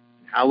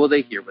 How will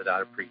they hear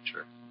without a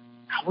preacher?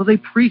 How will they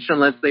preach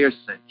unless they are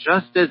sent?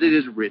 Just as it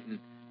is written,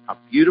 how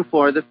beautiful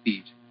are the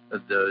feet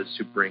of those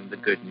who bring the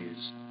good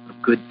news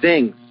of good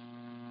things.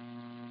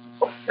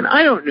 And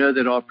I don't know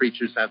that all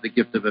preachers have the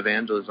gift of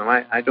evangelism.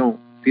 I don't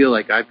feel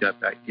like I've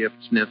got that gift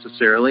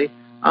necessarily.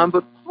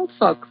 But Paul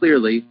saw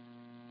clearly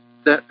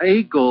that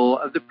a goal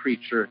of the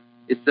preacher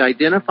is to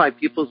identify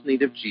people's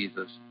need of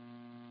Jesus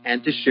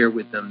and to share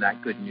with them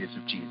that good news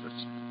of Jesus.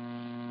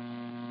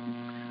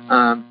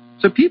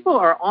 So people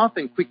are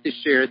often quick to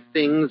share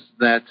things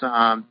that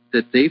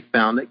they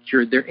found that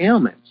cured their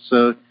ailments.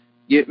 So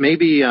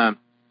maybe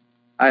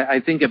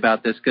I think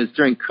about this because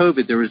during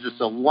COVID there was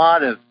just a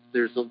lot of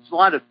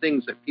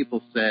things that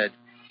people said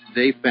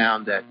they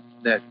found that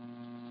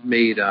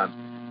made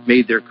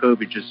their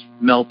COVID just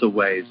melt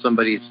away.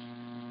 Somebody's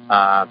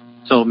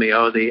told me,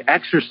 they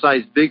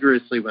exercised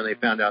vigorously when they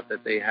found out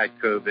that they had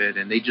COVID,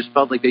 and they just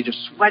felt like they just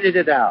sweated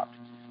it out.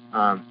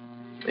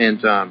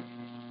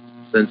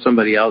 Then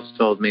somebody else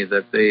told me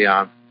that they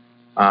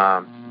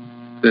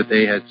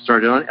had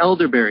started on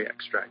elderberry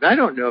extract. I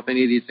don't know if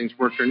any of these things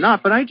worked or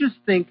not, but I just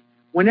think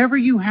whenever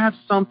you have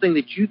something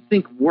that you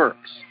think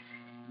works,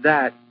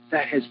 that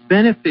has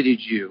benefited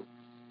you,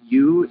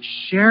 you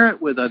share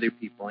it with other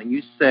people, and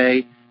you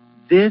say,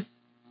 this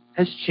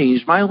has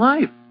changed my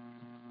life.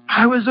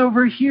 I was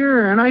over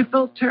here, and I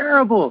felt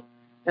terrible.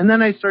 And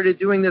then I started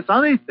doing this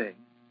other thing,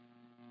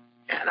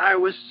 and I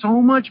was so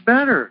much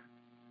better.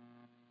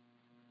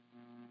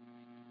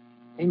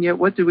 And yet,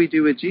 what do we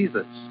do with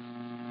Jesus?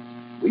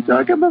 We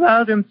talk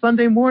about him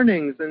Sunday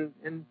mornings and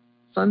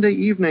Sunday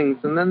evenings,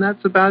 and then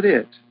that's about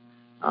it.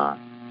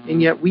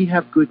 And yet, we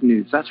have good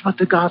news. That's what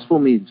the gospel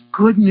means,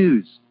 good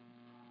news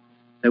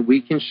that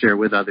we can share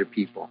with other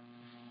people.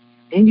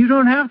 And you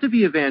don't have to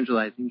be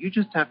evangelizing. You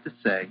just have to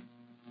say,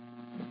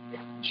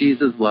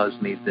 Jesus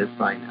loves me, this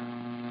I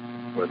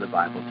know, or the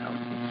Bible tells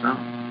me so.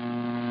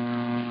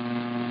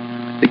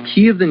 The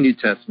key of the New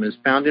Testament is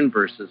found in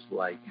verses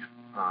like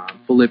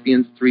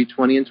Philippians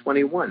 3:20 and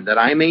 21, that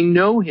I may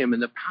know him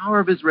in the power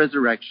of his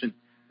resurrection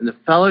and the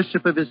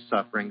fellowship of his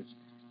sufferings,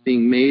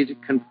 being made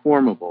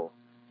conformable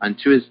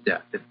unto his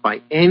death, if by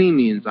any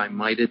means I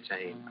might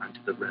attain unto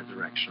the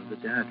resurrection of the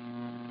dead.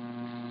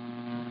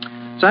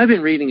 So I've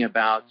been reading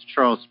about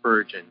Charles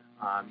Spurgeon.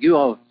 You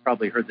all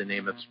probably heard the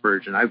name of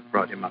Spurgeon. I've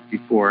brought him up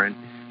before, and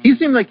he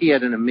seemed like he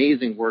had an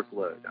amazing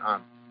workload.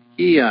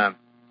 He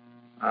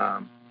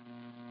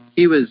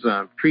was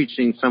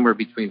preaching somewhere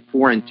between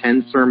 4 and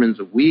 10 sermons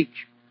a week,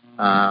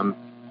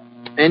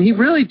 and he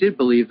really did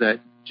believe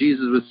that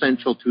Jesus was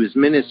central to his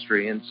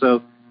ministry, and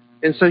so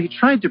he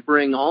tried to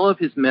bring all of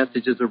his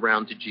messages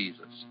around to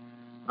Jesus.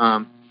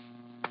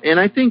 And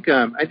I think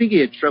he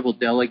had trouble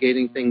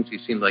delegating things. He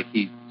seemed like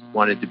he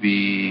wanted to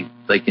be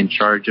like in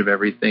charge of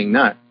everything.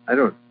 I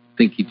don't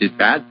think he did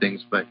bad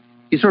things, but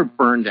he sort of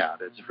burned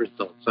out as a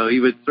result. So he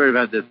would sort of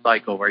have this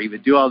cycle where he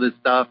would do all this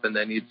stuff, and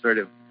then he'd sort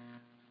of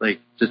like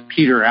just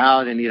peter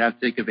out, and he'd have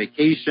to take a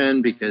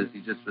vacation because he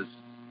just was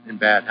in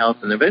bad health,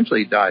 and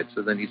eventually he died.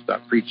 So then he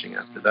stopped preaching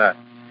after that.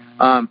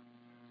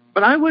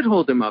 But I would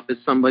hold him up as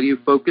somebody who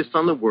focused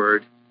on the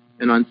Word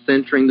and on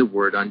centering the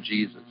Word on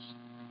Jesus.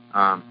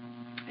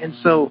 And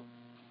so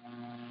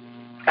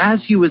as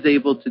he was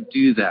able to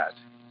do that,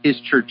 his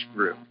church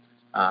grew.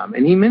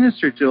 And he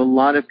ministered to a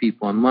lot of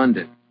people in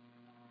London.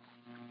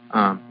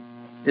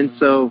 And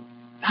so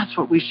that's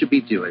what we should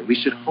be doing. We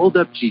should hold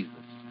up Jesus.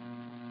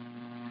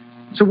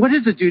 So what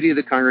is the duty of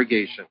the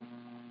congregation?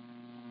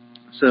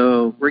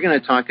 So we're going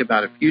to talk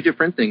about a few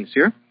different things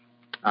here.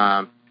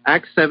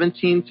 Acts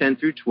 17:10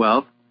 through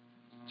 12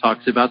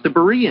 talks about the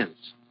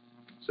Bereans.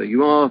 So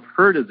you all have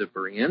heard of the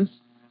Bereans.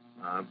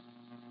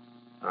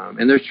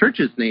 And there's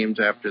churches named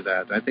after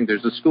that. I think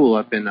there's a school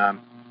up in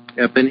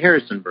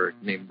Harrisonburg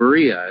named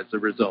Berea as a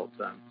result.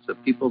 So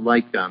people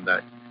like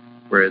that,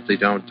 whereas they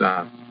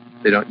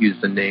don't use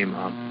the name,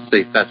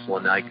 say,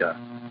 Thessalonica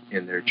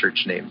in their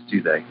church names,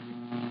 do they?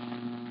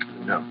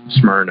 No,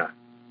 Smyrna,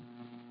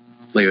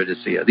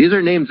 Laodicea. These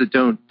are names that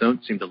don't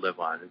seem to live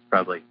on. There's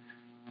probably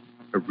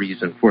a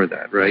reason for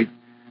that, right?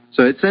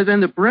 So it says,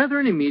 and the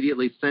brethren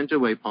immediately sent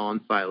away Paul and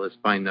Silas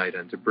by night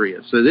unto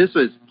Berea. So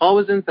Paul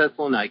was in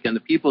Thessalonica, and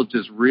the people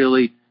just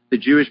really, the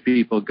Jewish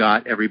people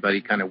got everybody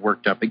kind of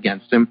worked up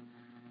against him.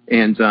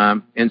 And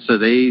so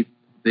they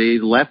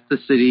left the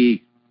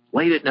city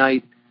late at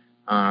night,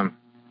 and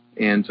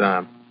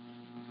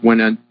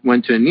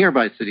went to a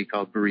nearby city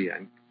called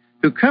Berea,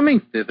 who coming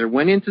thither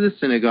went into the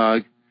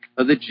synagogue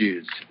of the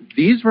Jews.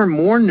 These were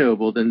more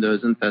noble than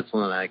those in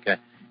Thessalonica,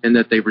 in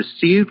that they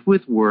received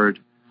with word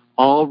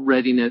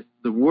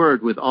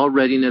with all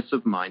readiness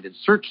of mind, and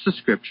searched the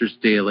scriptures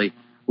daily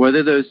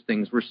whether those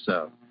things were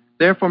so.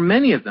 Therefore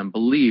many of them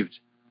believed,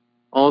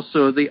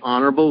 also the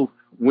honorable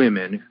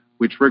women,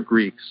 which were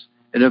Greeks,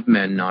 and of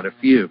men not a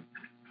few.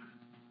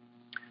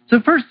 So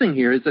the first thing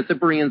here is that the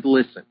Bereans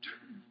listened.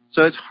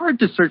 So it's hard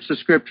to search the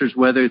scriptures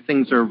whether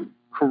things are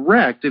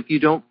correct if you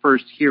don't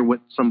first hear what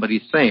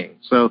somebody's saying.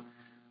 So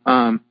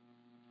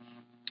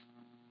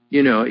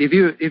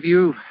If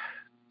you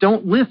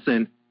don't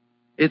listen,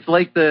 it's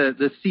like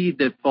the seed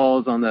that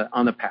falls on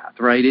the path,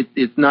 right?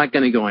 It's not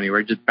going to go anywhere.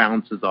 It just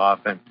bounces off,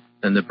 and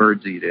then the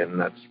birds eat it, and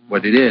that's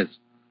what it is.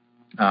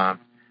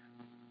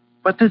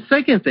 But the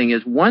second thing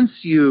is, once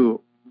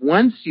you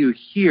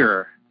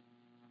hear,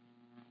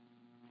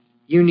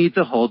 you need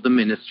to hold the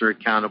minister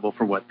accountable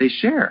for what they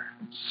share.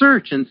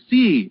 Search and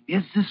see,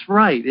 is this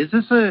right? Is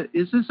this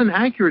an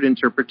accurate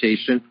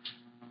interpretation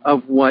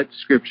of what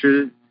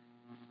Scripture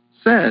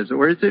says,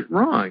 or is it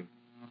wrong?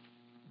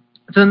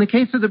 So in the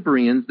case of the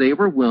Bereans, they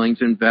were willing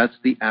to invest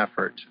the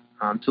effort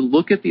to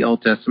look at the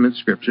Old Testament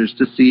Scriptures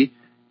to see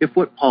if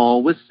what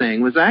Paul was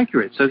saying was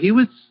accurate. So he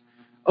was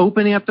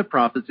opening up the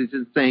prophecies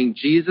and saying,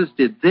 Jesus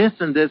did this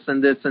and this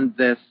and this and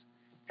this,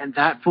 and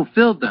that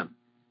fulfilled them.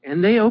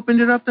 And they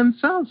opened it up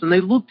themselves, and they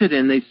looked at it,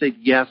 and they said,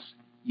 yes,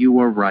 you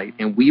are right,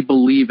 and we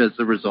believe as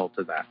a result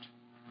of that.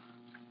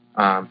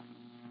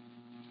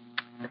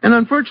 And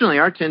unfortunately,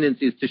 our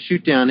tendency is to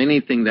shoot down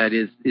anything that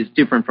is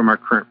different from our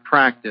current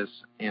practice,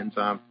 and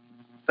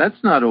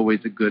that's not always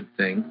a good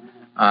thing.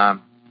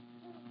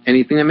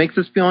 Anything that makes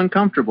us feel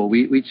uncomfortable,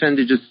 we tend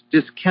to just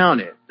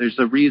discount it. There's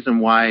a reason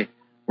why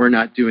we're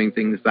not doing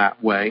things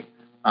that way.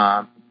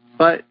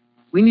 But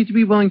we need to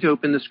be willing to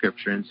open the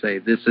Scripture and say,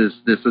 this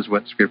is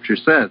what Scripture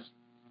says.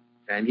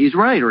 And he's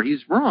right or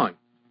he's wrong.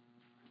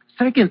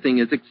 Second thing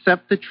is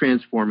accept the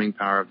transforming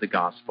power of the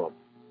gospel.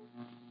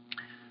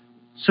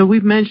 So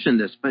we've mentioned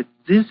this, but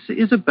this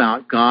is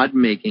about God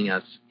making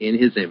us in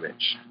his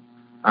image.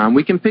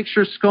 We can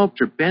picture a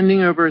sculptor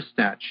bending over a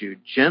statue,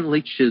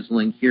 gently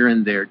chiseling here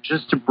and there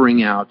just to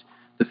bring out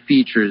the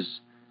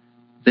features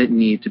that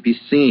need to be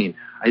seen.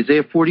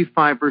 Isaiah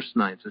 45 verse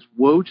 9 says,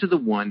 woe to the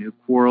one who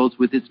quarrels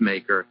with his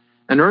maker,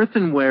 an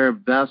earthenware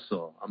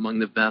vessel among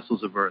the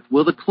vessels of earth.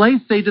 Will the clay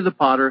say to the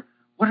potter,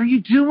 what are you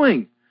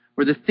doing?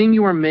 Or the thing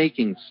you are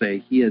making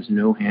say, he has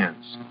no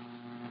hands.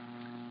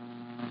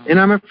 And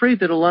I'm afraid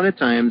that a lot of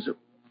times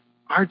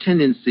our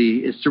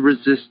tendency is to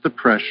resist the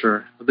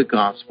pressure of the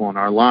gospel in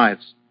our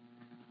lives.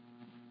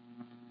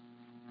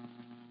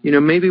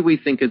 Maybe we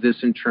think of this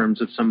in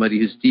terms of somebody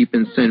who's deep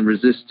in sin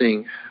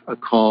resisting a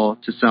call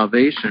to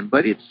salvation,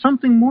 but it's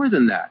something more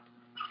than that.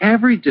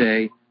 Every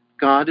day,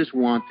 God is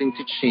wanting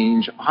to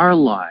change our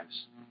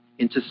lives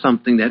into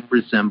something that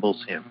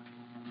resembles him.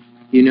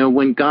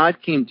 When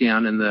God came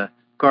down in the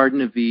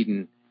Garden of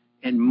Eden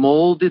and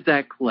molded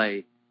that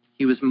clay,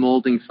 he was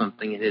molding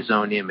something in his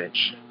own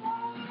image.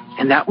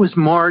 And that was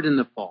marred in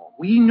the fall.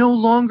 We no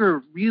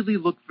longer really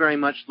look very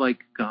much like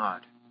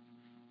God.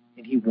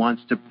 And he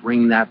wants to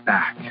bring that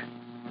back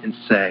and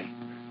say,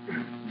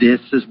 this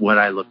is what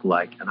I look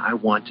like, and I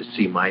want to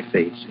see my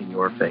face in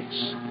your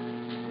face.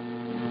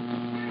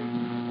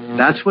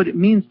 That's what it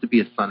means to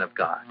be a son of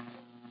God,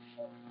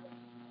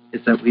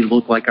 is that we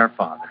look like our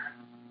Father.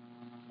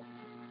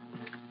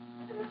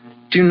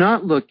 Do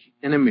not look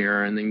in a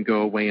mirror and then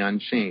go away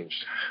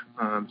unchanged.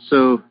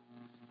 So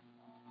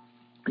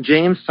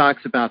James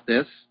talks about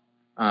this,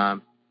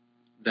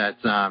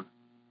 that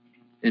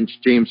in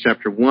James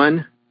chapter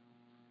 1,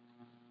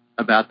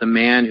 about the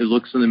man who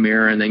looks in the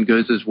mirror and then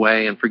goes his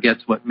way and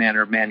forgets what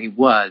manner of man he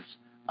was,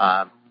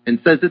 and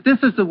says that this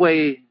is the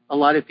way a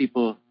lot of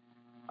people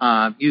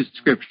use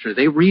Scripture.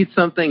 They read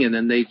something and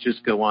then they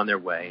just go on their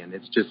way, and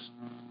it's just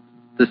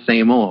the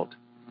same old.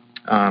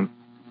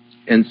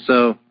 And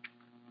so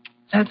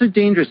that's a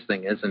dangerous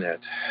thing, isn't it?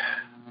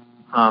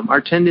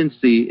 Our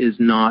tendency is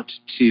not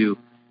to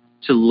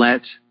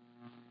let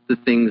the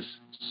things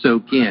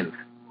soak in.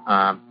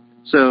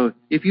 So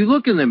if you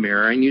look in the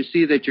mirror and you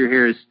see that your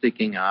hair is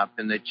sticking up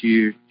and that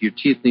your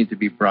teeth need to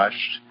be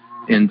brushed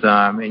and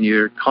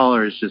your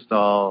collar is just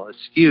all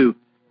askew,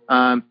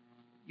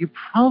 you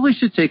probably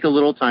should take a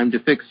little time to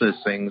fix those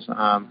things.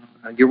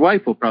 Your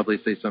wife will probably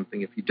say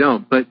something if you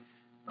don't, but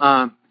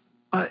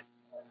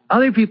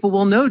other people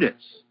will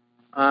notice.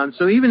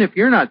 So even if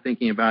you're not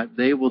thinking about it,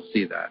 they will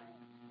see that.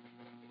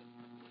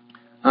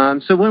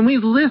 So when we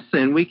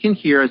listen, we can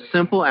hear a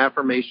simple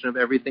affirmation of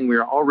everything we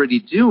are already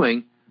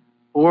doing,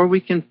 or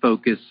we can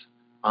focus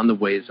on the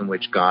ways in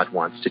which God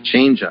wants to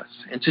change us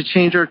and to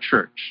change our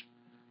church.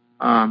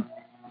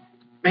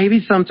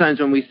 Maybe sometimes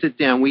when we sit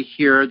down, we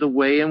hear the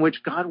way in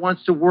which God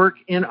wants to work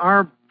in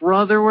our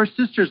brother or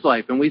sister's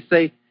life, and we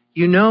say,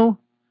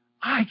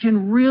 I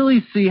can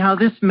really see how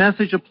this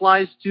message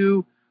applies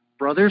to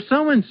brother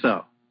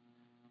so-and-so.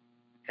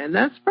 And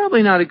that's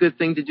probably not a good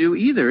thing to do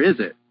either, is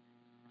it?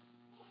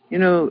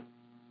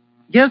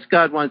 Yes,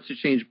 God wants to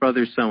change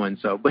brother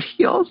so-and-so, but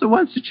he also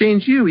wants to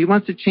change you. He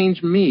wants to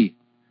change me.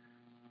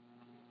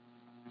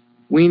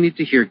 We need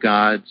to hear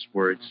God's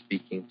word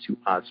speaking to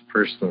us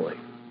personally.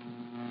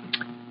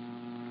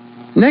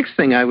 Next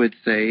thing I would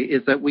say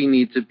is that we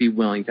need to be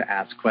willing to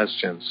ask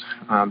questions.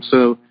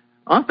 So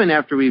often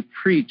after we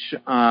preach,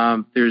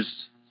 there's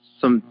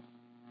some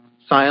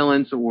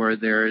silence, or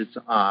there's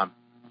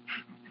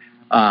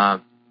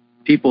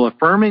people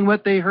affirming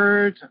what they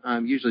heard.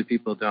 Usually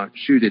people don't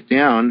shoot it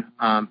down.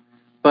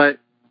 But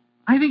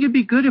I think it'd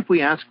be good if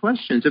we ask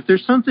questions. If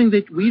there's something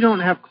that we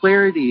don't have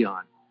clarity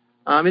on,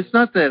 It's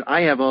not that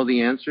I have all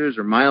the answers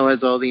or Milo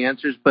has all the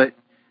answers, but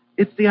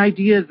it's the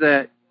idea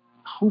that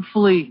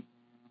hopefully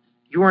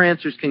your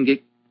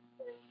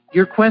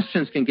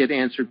questions can get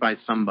answered by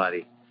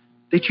somebody.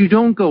 That you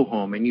don't go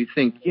home and you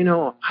think,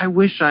 I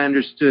wish I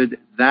understood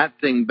that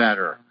thing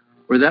better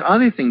or that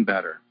other thing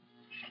better.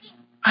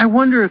 I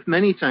wonder if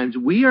many times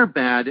we are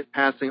bad at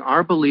passing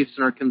our beliefs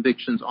and our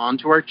convictions on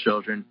to our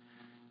children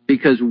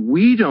because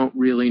we don't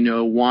really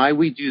know why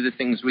we do the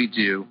things we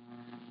do,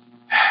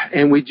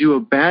 and we do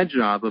a bad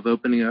job of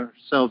opening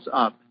ourselves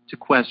up to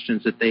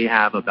questions that they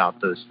have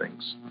about those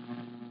things.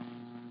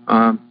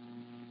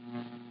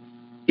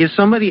 If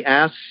somebody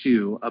asks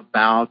you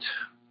about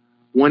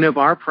one of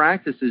our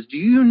practices, do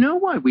you know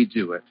why we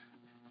do it?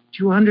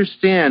 Do you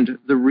understand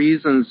the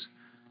reasons,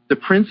 the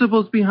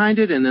principles behind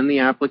it, and then the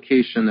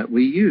application that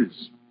we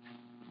use?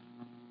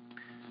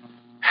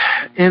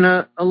 And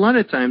a lot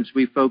of times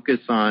we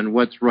focus on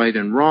what's right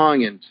and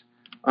wrong, and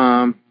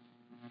I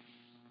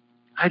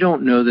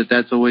don't know that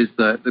that's always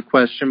the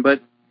question,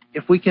 but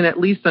if we can at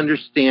least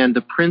understand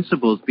the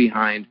principles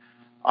behind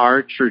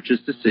our church's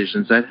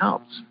decisions, that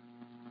helps.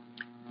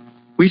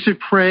 We should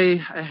pray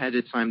ahead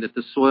of time that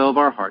the soil of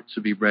our hearts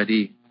would be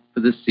ready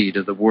for the seed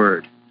of the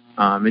word.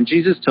 And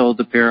Jesus told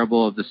the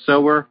parable of the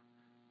sower.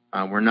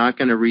 We're not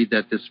going to read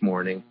that this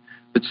morning.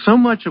 But so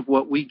much of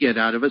what we get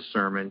out of a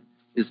sermon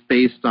is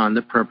based on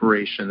the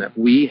preparation that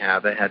we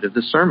have ahead of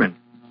the sermon.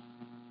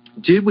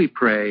 Did we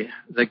pray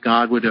that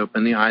God would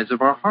open the eyes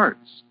of our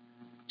hearts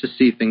to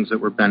see things that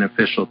were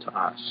beneficial to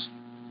us?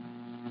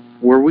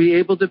 Were we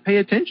able to pay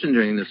attention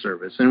during the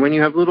service? And when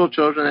you have little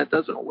children, that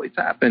doesn't always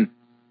happen.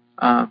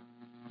 But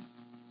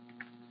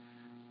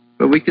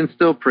we can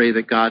still pray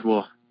that God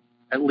will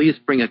at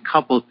least bring a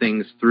couple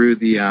things through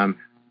the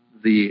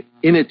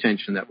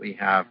inattention that we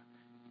have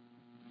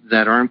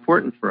that are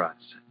important for us.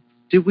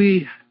 Did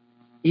we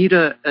eat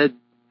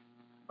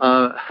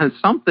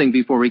something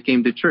before we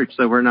came to church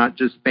so we're not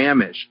just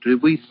famished?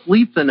 Did we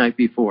sleep the night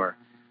before?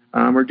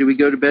 Or did we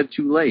go to bed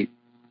too late?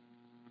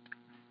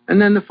 And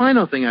then the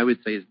final thing I would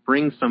say is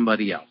bring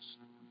somebody else.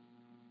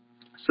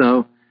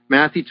 So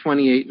Matthew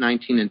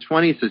 28:19 and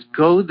 20 says,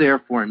 "Go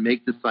therefore and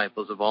make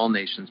disciples of all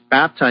nations,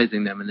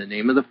 baptizing them in the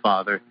name of the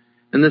Father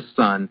and the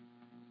Son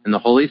and the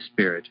Holy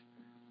Spirit,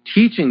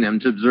 teaching them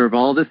to observe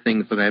all the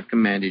things that I have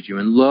commanded you.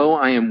 And lo,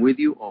 I am with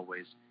you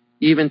always,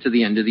 even to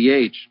the end of the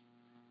age."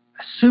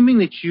 Assuming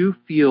that you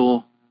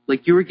feel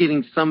like you are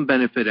getting some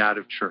benefit out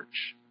of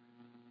church,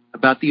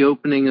 about the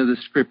opening of the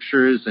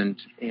scriptures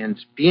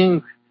and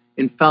being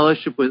in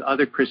fellowship with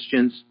other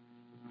Christians,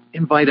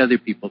 invite other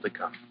people to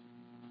come.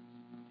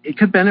 It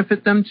could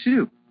benefit them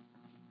too.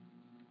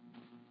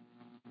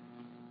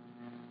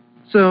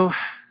 So,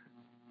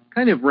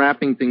 kind of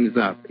wrapping things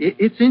up,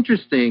 it's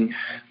interesting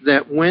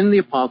that when the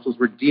apostles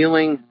were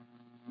dealing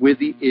with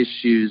the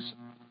issues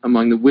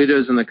among the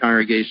widows in the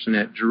congregation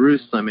at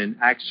Jerusalem in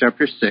Acts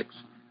chapter 6,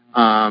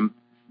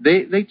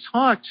 they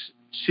talked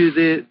to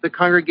the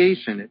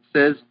congregation. It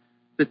says,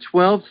 the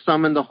 12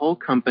 summoned the whole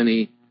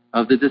company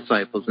of the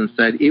disciples and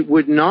said, "It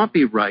would not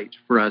be right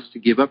for us to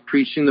give up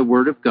preaching the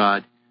word of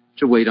God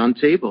to wait on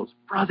tables.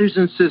 Brothers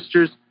and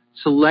sisters,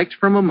 select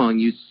from among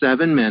you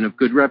 7 men of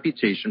good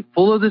reputation,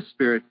 full of the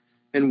Spirit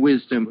and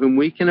wisdom, whom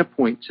we can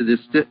appoint to this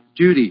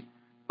duty.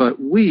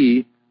 But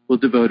we will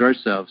devote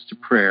ourselves to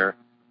prayer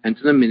and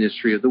to the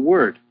ministry of the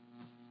word."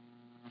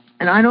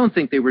 And I don't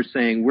think they were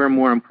saying we're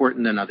more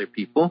important than other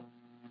people.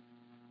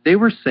 They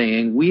were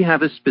saying we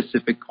have a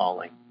specific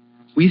calling.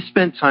 We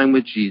spent time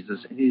with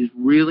Jesus, and it is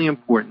really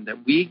important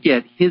that we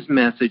get his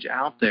message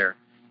out there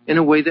in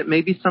a way that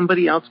maybe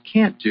somebody else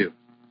can't do.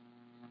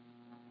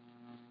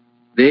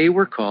 They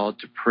were called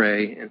to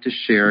pray and to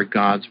share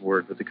God's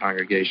word with the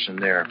congregation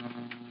there.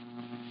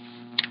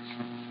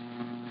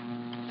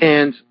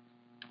 And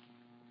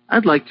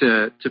I'd like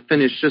to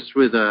finish just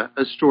with a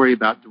story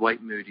about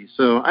Dwight Moody.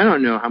 So I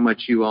don't know how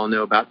much you all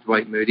know about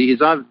Dwight Moody.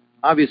 He's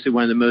obviously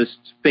one of the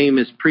most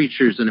famous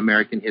preachers in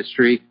American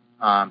history.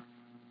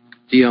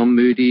 D.L.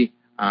 Moody.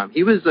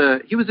 He was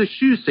a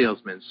shoe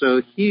salesman.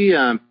 So he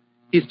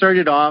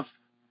started off.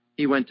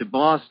 He went to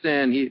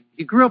Boston.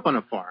 He grew up on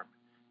a farm,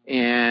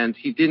 and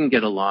he didn't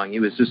get along. He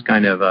was just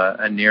kind of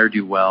a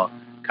ne'er-do-well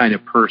kind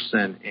of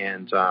person,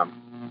 and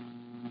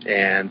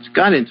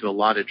got into a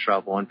lot of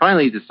trouble. And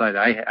finally, he decided,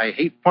 I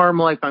hate farm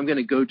life. I'm going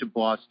to go to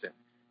Boston.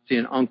 See,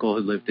 an uncle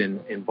who lived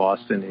in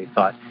Boston, and he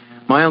thought,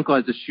 my uncle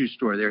has a shoe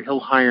store there. He'll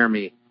hire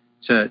me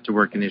to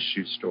work in his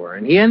shoe store.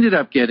 And he ended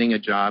up getting a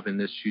job in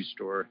this shoe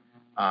store.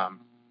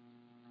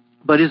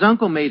 But his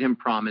uncle made him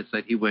promise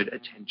that he would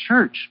attend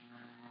church.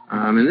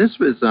 And this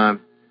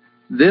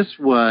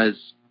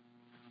was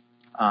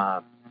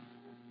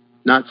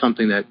not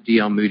something that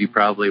D.L. Moody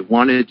probably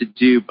wanted to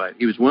do, but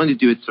he was willing to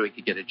do it so he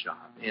could get a job.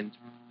 And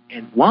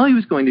while he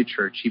was going to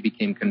church, he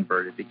became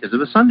converted because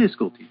of a Sunday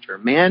school teacher. A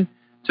man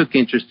took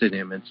interest in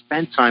him and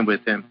spent time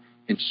with him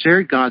and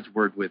shared God's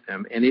word with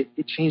him, and it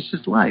changed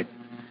his life.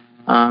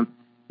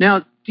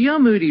 Now, D.L.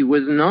 Moody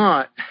was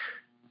not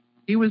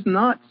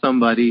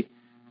somebody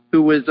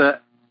who was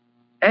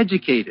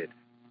educated.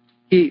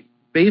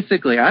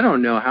 basically, I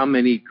don't know how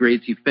many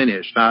grades he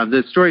finished.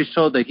 The story is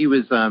told that he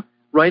was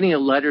writing a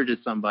letter to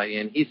somebody,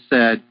 and he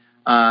said,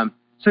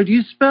 so do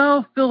you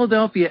spell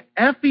Philadelphia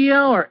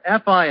F-E-L or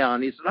F-I-L?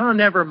 And he said, oh,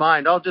 never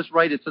mind. I'll just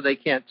write it so they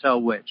can't tell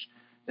which.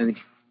 And I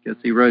guess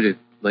he wrote it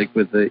like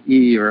with the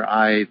E or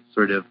I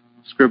sort of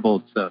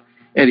scribbled. So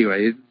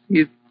anyway,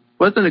 he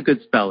wasn't a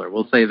good speller.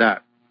 We'll say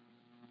that.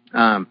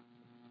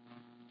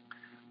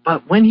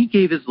 But when he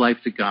gave his life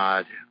to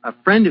God, a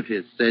friend of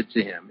his said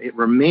to him, it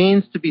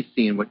remains to be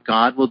seen what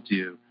God will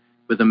do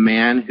with a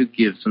man who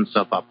gives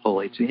himself up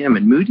wholly to him.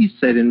 And Moody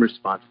said in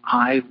response,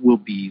 I will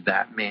be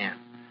that man.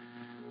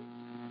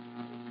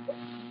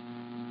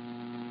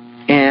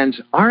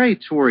 And R.A.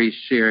 Torrey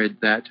shared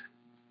that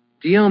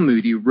D.L.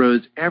 Moody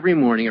rose every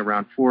morning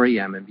around 4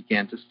 a.m. and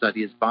began to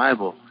study his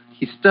Bible.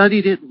 He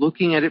studied it,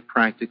 looking at it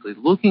practically,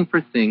 looking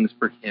for things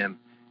for him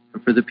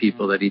and for the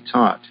people that he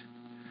taught.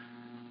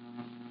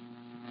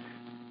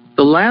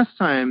 The last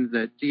time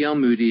that D.L.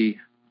 Moody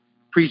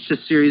preached a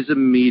series of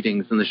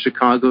meetings in the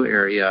Chicago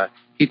area,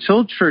 he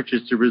told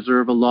churches to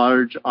reserve a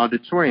large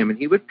auditorium, and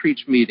he would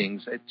preach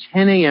meetings at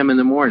 10 a.m. in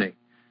the morning.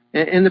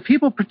 And the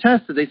people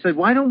protested. They said,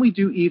 why don't we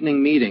do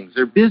evening meetings?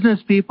 There are business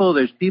people.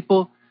 There's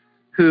people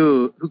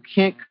who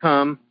can't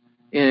come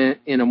in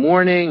a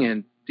morning.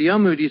 And D.L.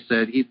 Moody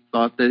said he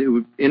thought that it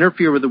would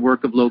interfere with the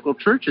work of local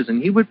churches,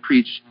 and he would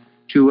preach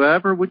to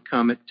whoever would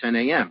come at 10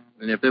 a.m.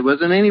 And if there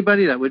wasn't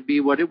anybody, that would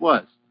be what it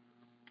was.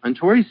 And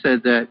Torrey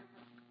said that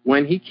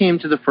when he came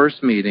to the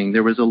first meeting,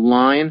 there was a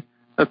line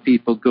of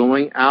people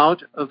going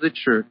out of the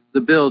church,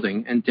 the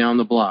building, and down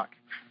the block.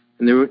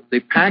 And they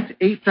packed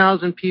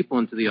 8,000 people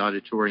into the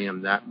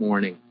auditorium that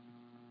morning.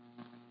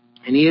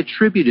 And he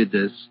attributed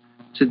this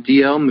to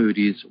D.L.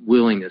 Moody's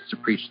willingness to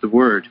preach the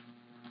word.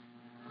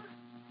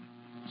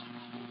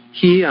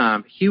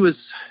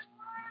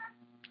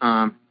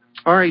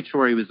 R.A.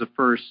 Torrey was the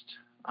first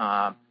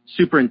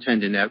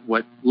superintendent at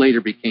what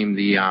later became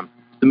the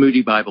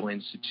Moody Bible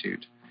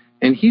Institute.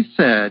 And he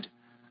said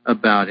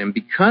about him,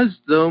 because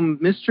though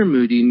Mr.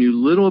 Moody knew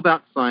little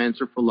about science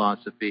or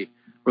philosophy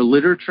or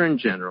literature in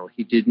general,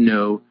 he did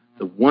know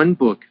the one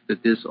book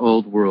that this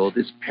old world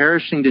is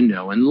perishing to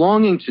know and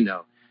longing to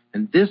know.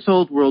 And this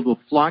old world will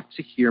flock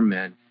to hear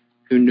men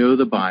who know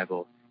the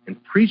Bible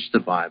and preach the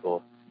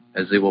Bible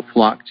as they will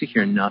flock to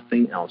hear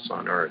nothing else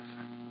on earth.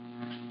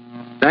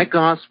 That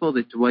gospel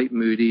that Dwight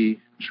Moody,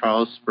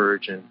 Charles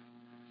Spurgeon,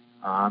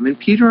 and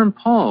Peter and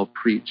Paul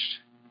preached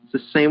is the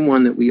same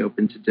one that we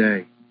open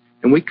today.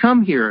 And we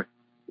come here,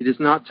 it is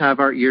not to have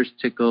our ears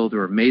tickled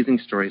or amazing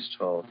stories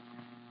told.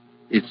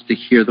 It's to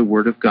hear the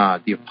word of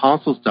God, the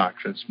apostles'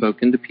 doctrine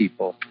spoken to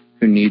people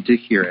who need to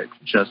hear it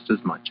just as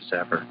much as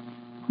ever.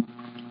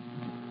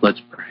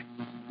 Let's pray.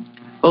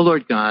 Oh,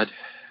 Lord God,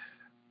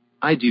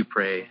 I do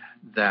pray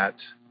that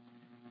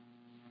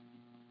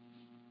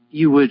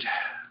you would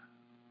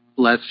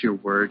bless your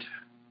word.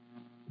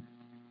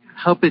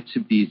 Help it to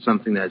be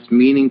something that's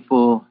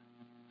meaningful.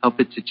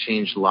 Help it to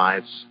change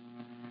lives.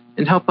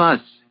 And help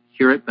us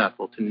here at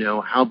Bethel to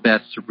know how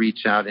best to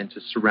reach out into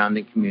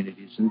surrounding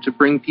communities and to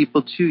bring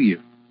people to you.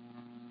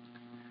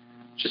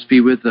 Just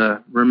be with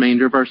the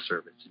remainder of our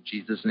service. In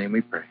Jesus' name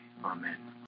we pray. Amen.